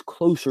Goodson is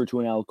closer to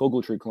an Alec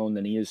Ogletree clone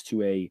than he is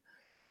to a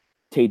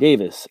Tay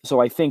Davis.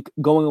 So I think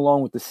going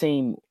along with the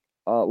same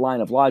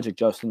line of logic,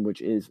 Justin, which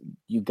is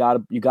you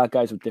got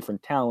guys with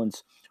different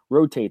talents,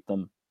 rotate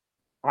them.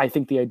 I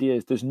think the idea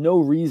is there's no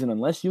reason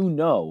unless you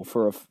know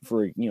for a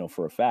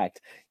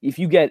fact if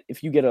you're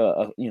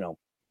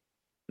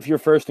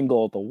first and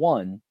goal at the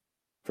 1.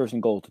 First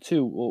and goal to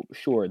 2, well,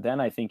 sure. Then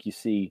I think you're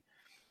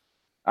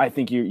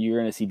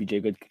going to see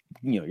BJ Good.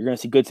 You're going to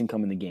see Goodson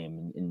come in the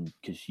game, and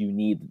because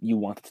you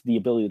want the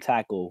ability to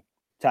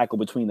tackle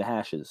between the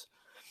hashes.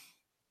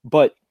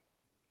 But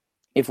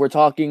if we're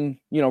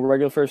talking,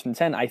 regular first and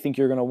 10, I think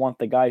you're going to want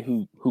the guy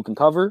who can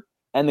cover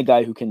and the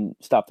guy who can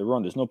stop the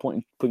run. There's no point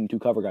in putting 2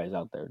 cover guys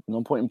out there.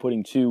 No point in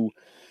putting two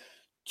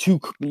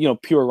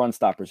pure run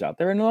stoppers out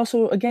there. And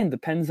also, again,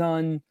 depends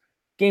on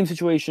game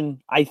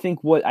situation. I think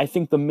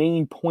the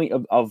main point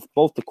of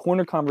both the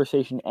corner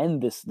conversation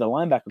and the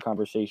linebacker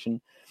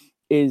conversation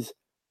is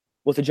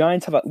what the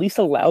Giants have at least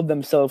allowed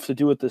themselves to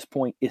do at this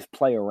point is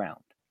play around.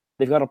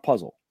 They've got a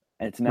puzzle,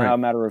 and it's now a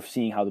matter of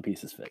seeing how the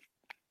pieces fit.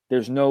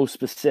 There's no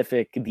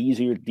specific, these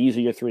are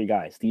your 3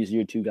 guys, these are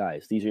your 2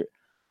 guys,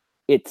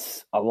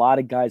 it's a lot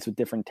of guys with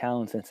different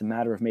talents, and it's a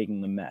matter of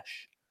making them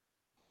mesh.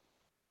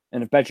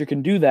 And if Bettcher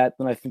can do that,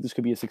 then I think this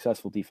could be a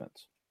successful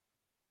defense.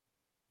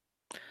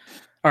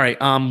 All right,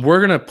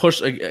 we're gonna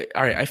push. All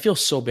right, I feel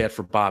so bad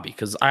for Bobby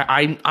because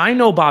I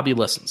know Bobby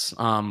listens.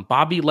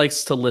 Bobby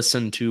likes to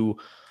listen to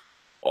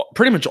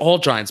pretty much all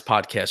Giants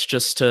podcasts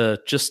just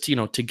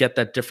to get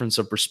that difference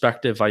of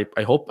perspective. I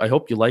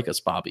hope you like us,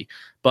 Bobby.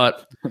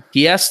 But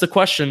he asked the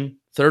question: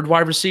 third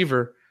wide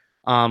receiver.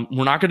 We're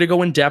not going to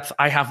go in depth.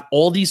 I have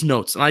all these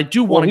notes, and I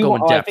do want to go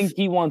in depth. I think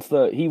he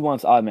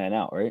wants odd man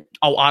out, right?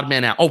 Oh, odd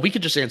man out. Oh, we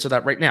could just answer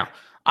that right now.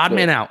 Odd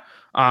man out.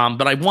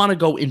 But I want to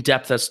go in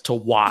depth as to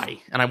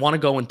why, and I want to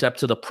go in depth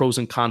to the pros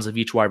and cons of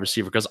each wide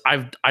receiver because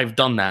I've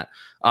done that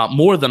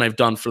more than I've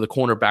done for the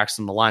cornerbacks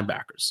and the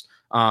linebackers.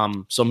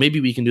 So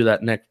maybe we can do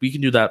that next. We can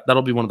do that.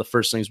 That'll be one of the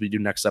first things we do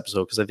next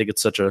episode because I think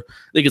it's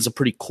a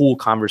pretty cool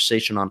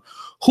conversation on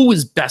who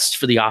is best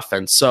for the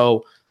offense.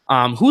 So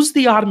who's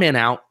the odd man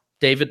out,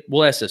 David?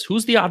 We'll ask this: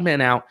 who's the odd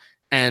man out,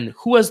 and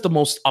who has the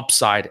most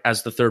upside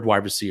as the third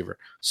wide receiver?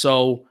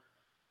 So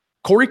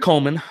Corey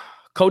Coleman,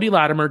 Cody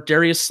Latimer,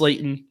 Darius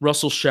Slayton,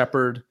 Russell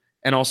Shepard,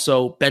 and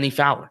also Benny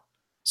Fowler.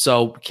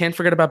 So can't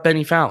forget about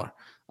Benny Fowler.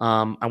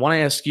 I want to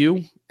ask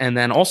you, and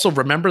then also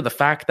remember the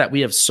fact that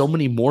we have so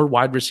many more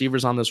wide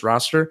receivers on this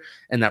roster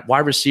and that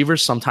wide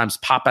receivers sometimes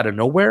pop out of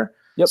nowhere.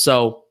 Yep.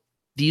 So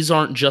these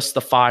aren't just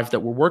the 5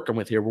 that we're working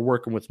with here. We're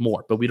working with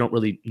more, but we don't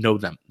really know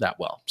them that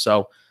well.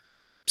 So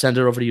send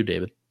it over to you,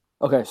 David.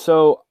 Okay,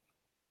 so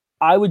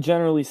I would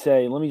generally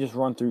say, let me just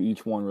run through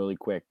each one really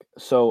quick.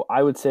 So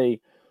I would say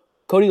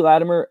Cody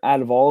Latimer,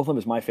 out of all of them,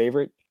 is my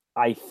favorite.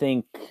 I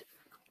think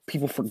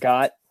people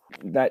forgot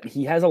that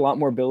he has a lot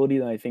more ability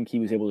than I think he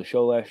was able to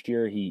show last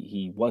year.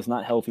 He was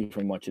not healthy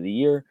for much of the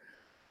year.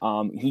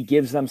 He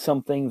gives them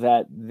something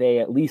that they,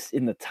 at least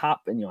in the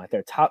top, and at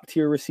their top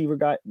tier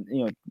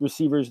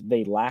receivers,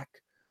 they lack,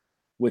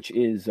 which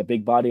is a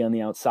big body on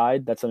the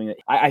outside. That's something that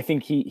I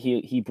think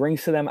he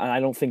brings to them, and I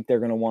don't think they're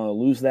going to want to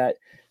lose that.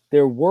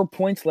 there were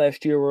points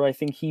last year where I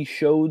think he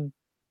showed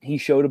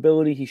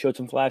ability, he showed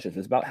some flashes.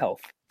 It's about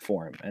health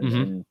for him,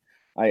 and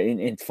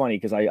it's funny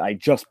because I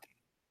just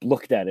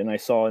looked at it and I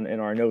saw in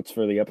our notes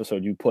for the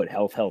episode you put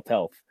health.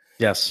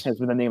 Yes, has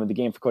been the name of the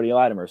game for Cody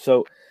Latimer.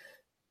 So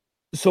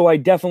I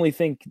definitely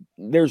think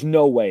there's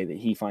no way that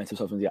he finds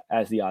himself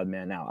as the odd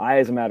man now. I,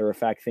 as a matter of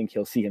fact, think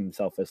he'll see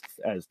himself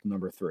as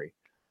number 3.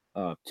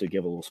 To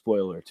give a little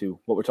spoiler to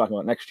what we're talking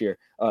about next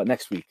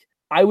week.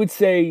 I would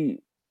say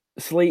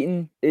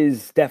Slayton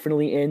is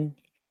definitely in.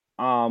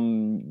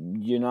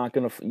 He's not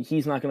gonna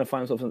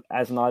find himself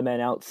as an odd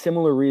man out.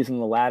 Similar reason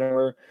to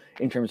Latimer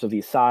in terms of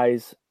the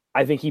size.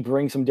 I think he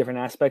brings some different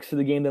aspects to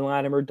the game than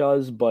Latimer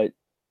does, but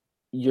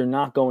you're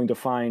not going to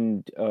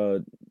find a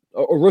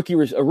rookie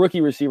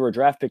receiver, a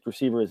draft pick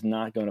receiver is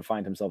not going to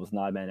find himself as an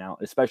odd man out,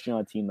 especially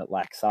on a team that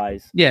lacks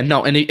size. Yeah,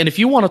 no, and if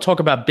you want to talk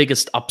about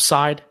biggest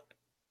upside,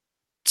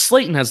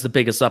 Slayton has the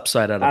biggest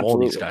upside out of all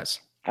these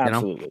guys.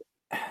 Absolutely.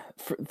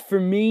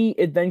 For me,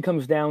 it then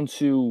comes down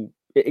to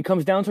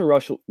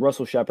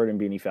Russell Shepard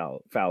and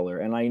Beanie Fowler,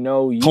 and I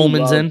know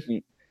Coleman's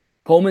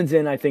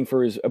in, I think,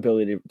 for his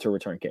ability to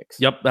return kicks.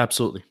 Yep,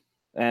 absolutely.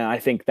 And I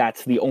think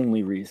that's the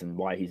only reason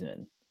why he's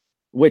in,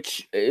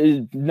 which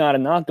is not a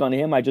knock on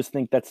him. I just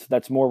think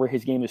that's more where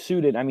his game is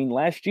suited. I mean,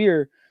 last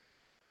year,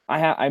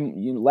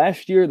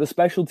 the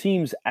special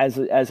teams as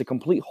a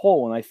complete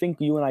whole, and I think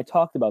you and I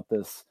talked about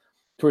this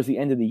towards the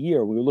end of the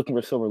year. We were looking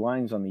for silver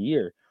linings on the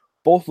year.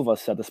 Both of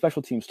us said the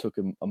special teams took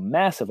a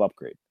massive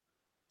upgrade.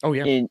 Oh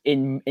yeah,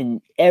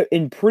 in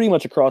pretty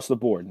much across the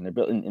board. And they're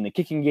built in the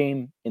kicking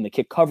game, in the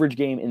kick coverage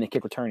game, in the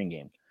kick returning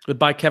game.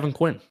 Goodbye, Kevin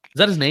Quinn. Is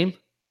that his name?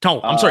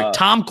 No, I'm sorry,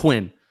 Tom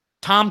Quinn.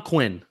 Tom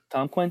Quinn.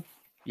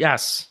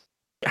 Yes.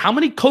 How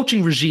many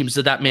coaching regimes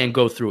did that man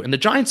go through? And the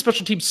Giants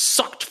special team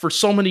sucked for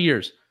so many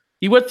years.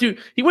 He went through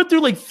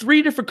like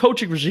 3 different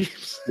coaching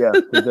regimes. Yeah,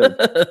 he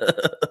did.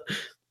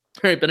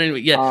 All right, but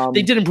anyway, yeah,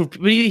 they did improve.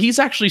 But he's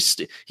actually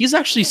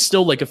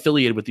still like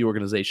affiliated with the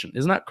organization.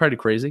 Isn't that kind of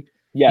crazy?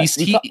 Yeah,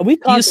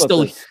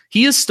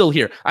 he is still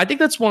here. I think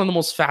that's one of the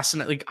most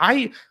fascinating. Like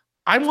I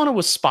want to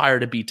aspire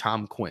to be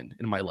Tom Quinn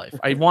in my life.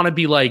 I want to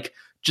be like,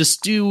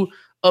 just do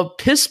a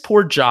piss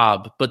poor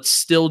job, but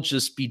still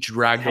just be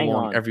dragged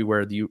along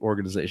everywhere the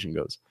organization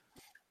goes.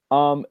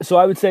 So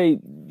I would say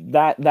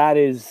that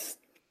is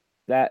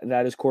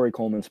Corey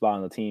Coleman's spot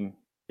on the team,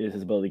 is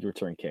his ability to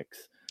return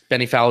kicks.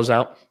 Benny Fowler's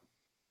out.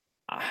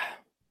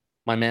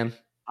 My man.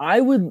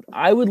 I would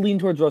lean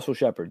towards Russell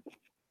Shepard.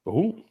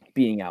 Ooh.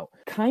 Being out.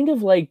 Kind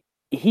of like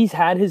he's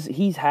had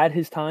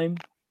his time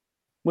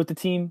with the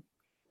team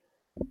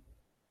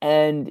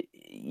and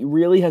he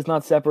really has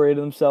not separated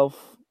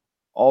himself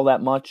all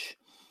that much.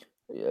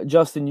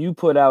 Justin, you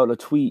put out a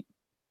tweet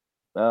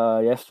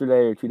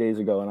yesterday or 2 days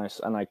ago,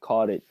 and I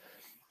caught it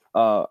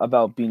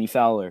about Beanie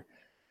Fowler,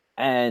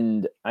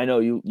 and I know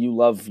you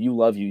love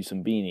you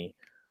some Beanie.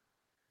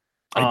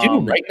 I do.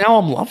 Right now,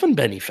 I'm loving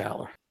Benny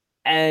Fowler,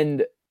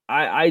 and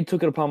I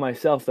took it upon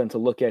myself then to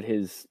look at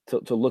his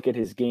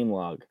game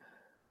log,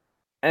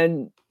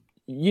 and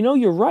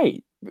you're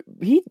right.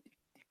 He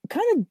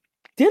kind of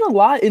did a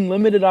lot in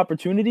limited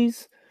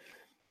opportunities,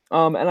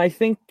 and I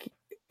think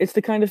it's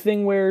the kind of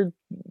thing where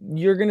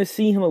you're going to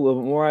see him a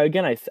little bit more.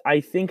 Again, I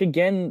think,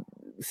 again,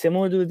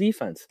 similar to the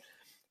defense,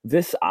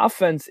 this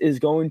offense is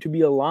going to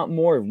be a lot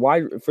more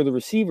wide for the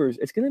receivers.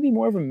 It's going to be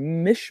more of a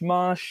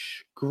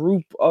mishmash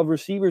group of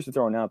receivers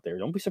thrown out there.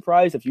 Don't be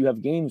surprised if you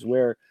have games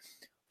where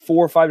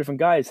 4 or 5 different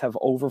guys have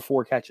over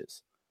 4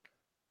 catches.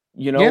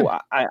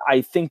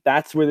 I think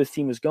that's where this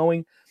team is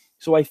going.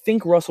 So I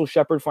think Russell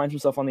Shepard finds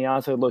himself on the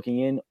outside looking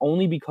in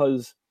only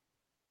because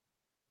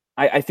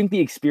I think the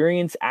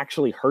experience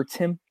actually hurts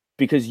him,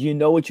 because you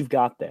know what you've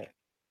got there.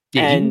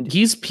 Yeah, and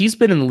he's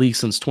been in the league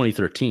since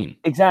 2013.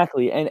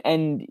 Exactly.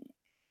 And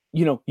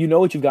you know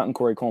what you've got in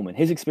Corey Coleman.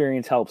 His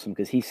experience helps him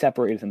because he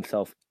separated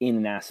himself in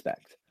an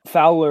aspect.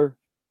 Fowler,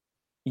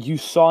 you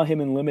saw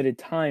him in limited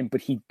time,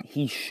 but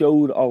he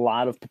showed a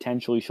lot of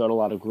potential. He showed a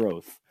lot of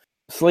growth.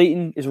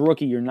 Slayton is a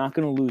rookie. You're not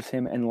going to lose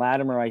him. And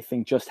Latimer, I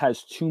think, just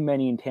has too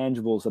many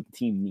intangibles that the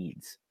team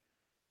needs.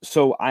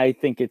 So I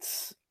think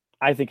it's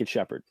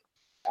Shepard.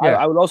 Yeah.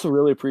 I would also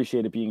really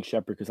appreciate it being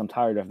Shepard, because I'm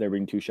tired of there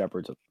being 2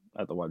 Shepards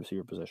at the wide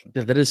receiver position.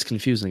 Yeah, that is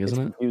confusing, isn't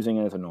it? It's confusing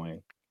and it's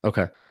annoying.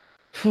 Okay.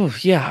 Whew,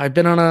 yeah, I've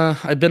been on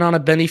a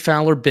Benny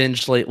Fowler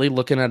binge lately,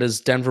 looking at his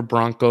Denver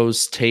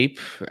Broncos tape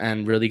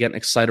and really getting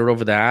excited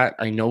over that.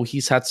 I know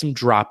he's had some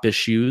drop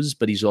issues,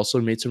 but he's also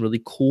made some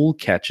really cool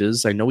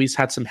catches. I know he's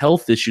had some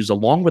health issues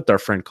along with our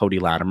friend Cody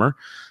Latimer.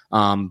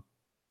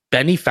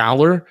 Benny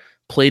Fowler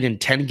played in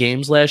 10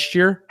 games last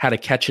year, had a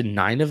catch in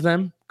 9 of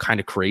them.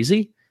 Kind of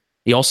crazy.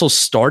 He also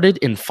started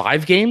in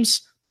 5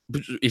 games.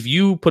 If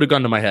you put a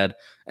gun to my head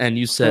and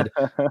you said,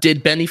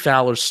 did Benny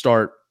Fowler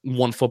start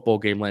 1 football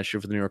game last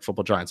year for the New York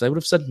Football Giants, I would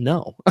have said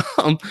no.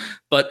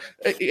 But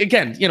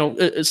again,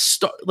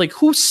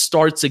 who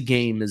starts a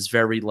game is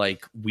very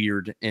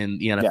weird in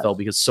the NFL,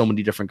 because so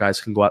many different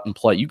guys can go out and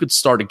play. You could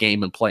start a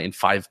game and play in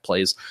 5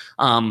 plays.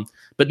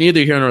 But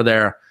neither here nor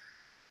there.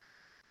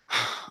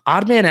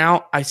 Odd man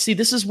out. I see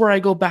this is where I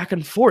go back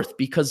and forth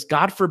because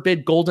God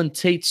forbid Golden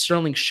Tate,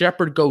 Sterling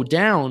Shepard go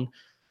down.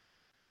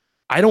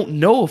 I don't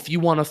know if you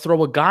want to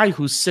throw a guy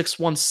who's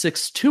 6'1",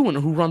 6'2", and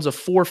who runs a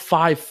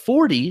 4.5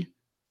 40,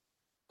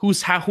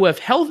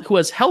 who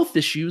has health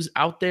issues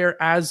out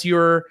there as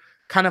your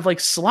kind of like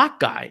slot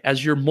guy,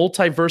 as your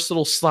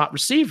multi-versatile slot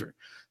receiver.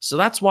 So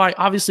that's why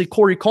obviously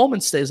Corey Coleman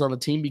stays on the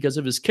team because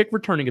of his kick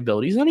returning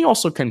abilities, and he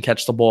also can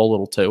catch the ball a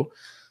little too.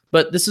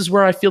 But this is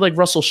where I feel like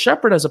Russell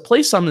Shepard has a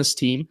place on this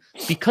team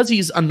because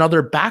he's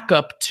another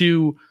backup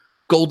to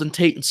Golden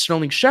Tate and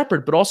Sterling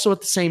Shepard, but also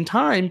at the same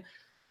time,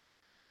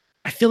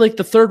 I feel like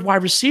the third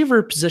wide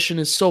receiver position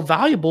is so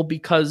valuable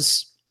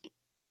because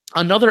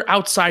another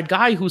outside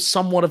guy who's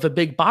somewhat of a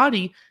big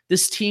body,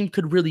 this team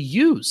could really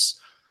use.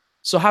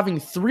 So having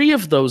three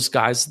of those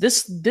guys,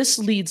 this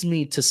leads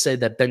me to say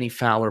that Bennie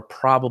Fowler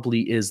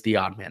probably is the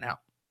odd man out.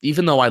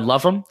 Even though I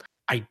love him,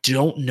 I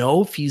don't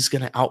know if he's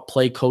going to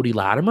outplay Cody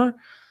Latimer.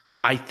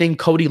 I think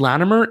Cody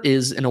Latimer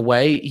is, in a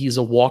way, he's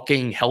a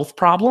walking health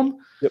problem.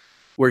 Yep.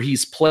 Where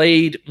he's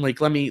played, like,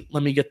 let me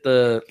get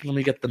the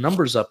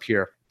numbers up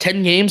here.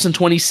 10 games in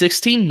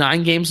 2016,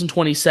 9 games in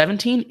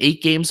 2017,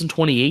 8 games in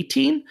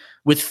 2018,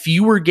 with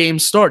fewer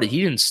games started.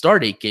 He didn't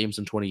start 8 games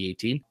in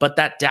 2018, but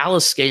that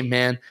Dallas game,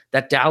 man,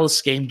 that Dallas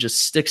game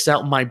just sticks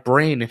out in my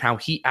brain and how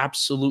he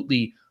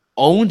absolutely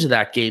owned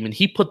that game, and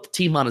he put the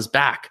team on his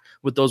back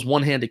with those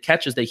one-handed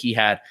catches that he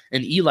had,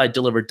 and Eli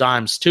delivered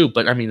dimes too,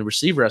 but I mean, the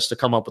receiver has to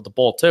come up with the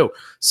ball too.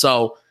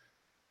 So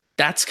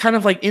that's kind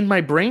of like in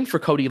my brain for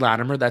Cody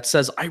Latimer that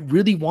says I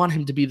really want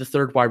him to be the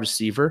third wide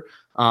receiver.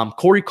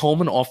 Corey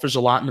Coleman offers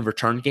a lot in the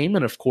return game,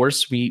 and of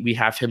course we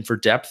have him for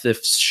depth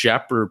if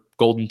Shep or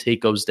Golden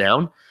Tate goes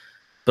down.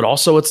 But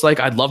also it's like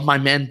I love my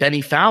man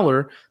Bennie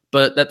Fowler,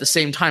 but at the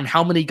same time,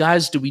 how many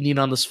guys do we need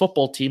on this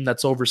football team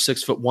that's over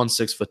 6'1",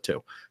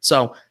 6'2"?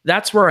 So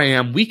that's where I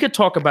am. We could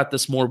talk about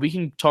this more. We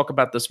can talk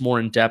about this more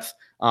in depth.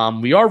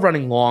 We are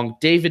running long.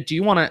 David, do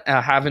you want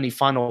to have any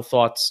final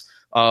thoughts?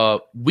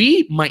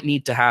 We might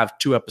need to have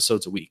 2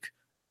 episodes a week.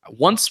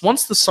 Once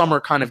the summer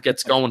kind of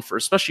gets going,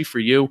 especially for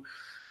you,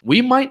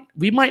 we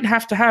might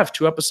have to have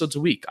 2 episodes a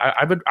week.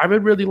 I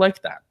would really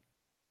like that.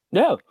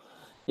 Yeah.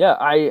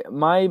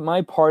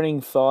 My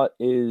parting thought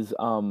is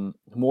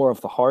more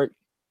of the heart.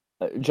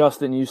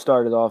 Justin, you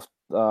started off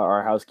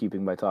our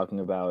housekeeping by talking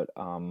about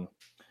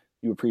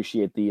you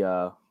appreciate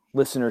the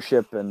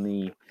listenership and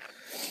the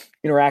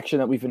interaction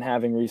that we've been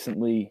having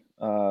recently,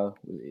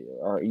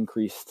 our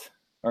increased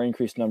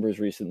numbers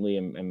recently,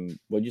 and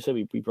what did you say?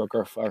 We broke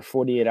our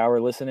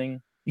 48-hour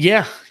listening.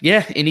 Yeah,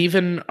 and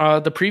even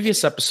the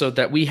previous episode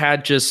that we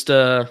had, just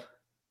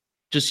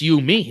you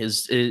and me,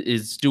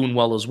 is doing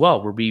well as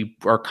well. Where we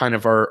are kind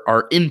of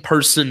our in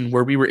person,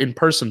 where we were in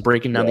person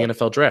breaking down the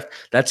NFL draft.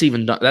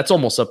 That's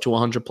almost up to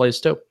 100 plays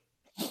too.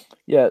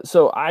 Yeah,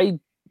 so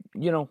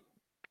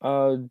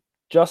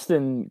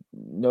Justin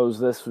knows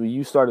this.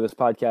 You started this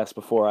podcast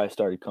before I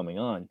started coming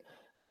on.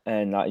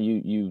 And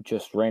you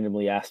just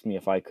randomly asked me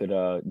if I could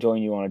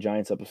join you on a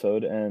Giants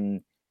episode,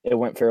 and it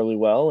went fairly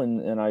well,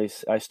 and I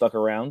stuck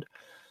around.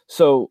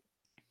 So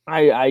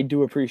I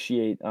do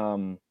appreciate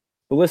the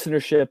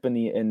listenership and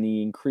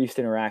the increased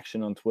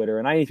interaction on Twitter,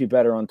 and I need to be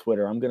better on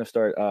Twitter. I'm going to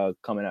start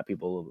coming at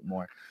people a little bit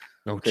more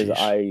because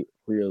I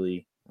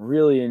really,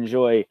 really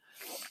enjoy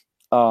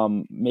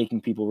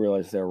making people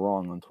realize they're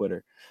wrong on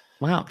Twitter.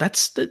 Wow,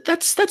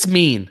 that's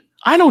mean.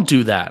 I don't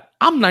do that.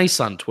 I'm nice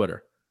on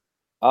Twitter.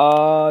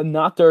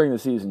 Not during the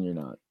season, you're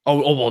not.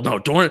 Oh well,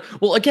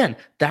 no. Again,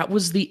 that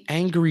was the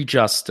angry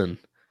Justin.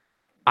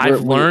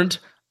 I've learned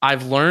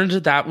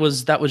that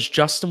was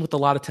Justin with a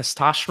lot of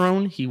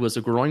testosterone. He was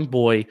a growing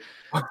boy.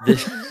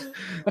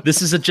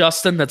 This is a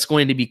Justin that's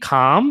going to be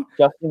calm.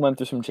 Justin went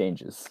through some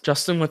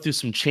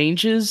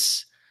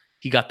changes.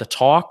 He got the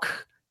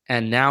talk,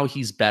 and now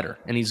he's better.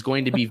 And he's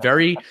going to be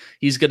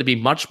he's going to be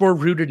much more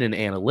rooted in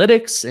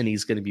analytics, and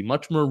he's going to be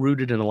much more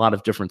rooted in a lot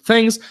of different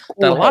things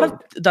that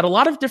a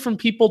lot of different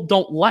people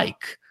don't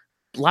like.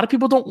 A lot of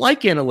people don't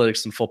like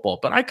analytics in football,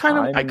 but I kind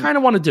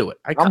of want to do it.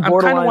 I kind of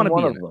want to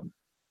be in it.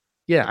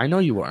 Yeah, I know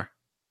you are.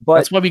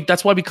 But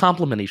that's why we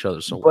compliment each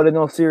other so well. But in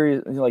all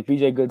seriousness, like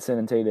BJ Goodson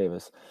and Tay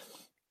Davis.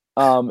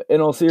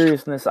 In all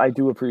seriousness, I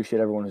do appreciate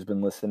everyone who's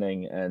been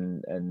listening,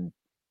 and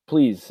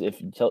please, if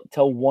you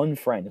tell one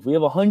friend. If we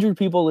have 100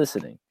 people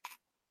listening,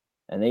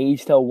 and they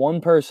each tell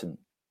one person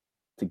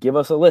to give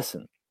us a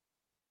listen,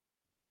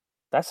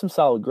 that's some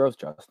solid growth,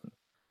 Justin.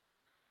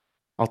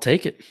 I'll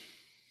take it.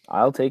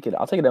 I'll take it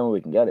when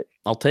we can get it.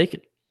 I'll take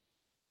it.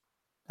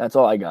 That's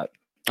all I got.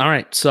 All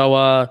right,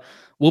 so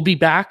we'll be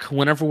back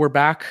whenever we're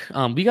back.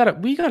 We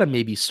gotta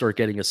maybe start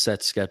getting a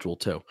set schedule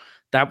too.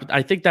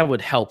 I think that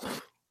would help,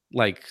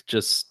 like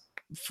just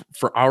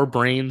for our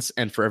brains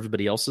and for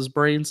everybody else's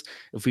brains,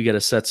 if we get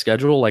a set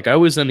schedule. Like I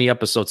always end the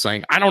episode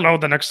saying, I don't know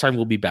the next time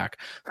we'll be back,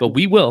 but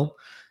we will.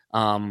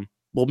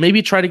 We'll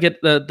maybe try to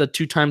get the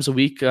 2 times a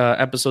week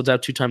episodes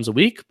out 2 times a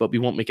week, but we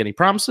won't make any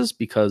promises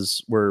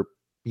because we're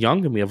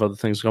young and we have other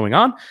things going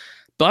on.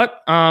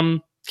 But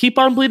keep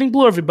on bleeding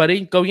blue,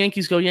 everybody. Go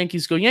Yankees, go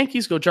Yankees, go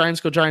Yankees, go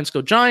Giants, go Giants,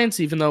 go Giants.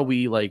 Even though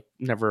we like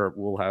never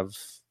will have,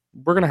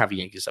 we're gonna have a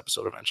Yankees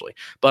episode eventually.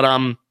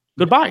 But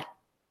goodbye,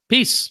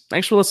 peace.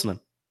 Thanks for listening.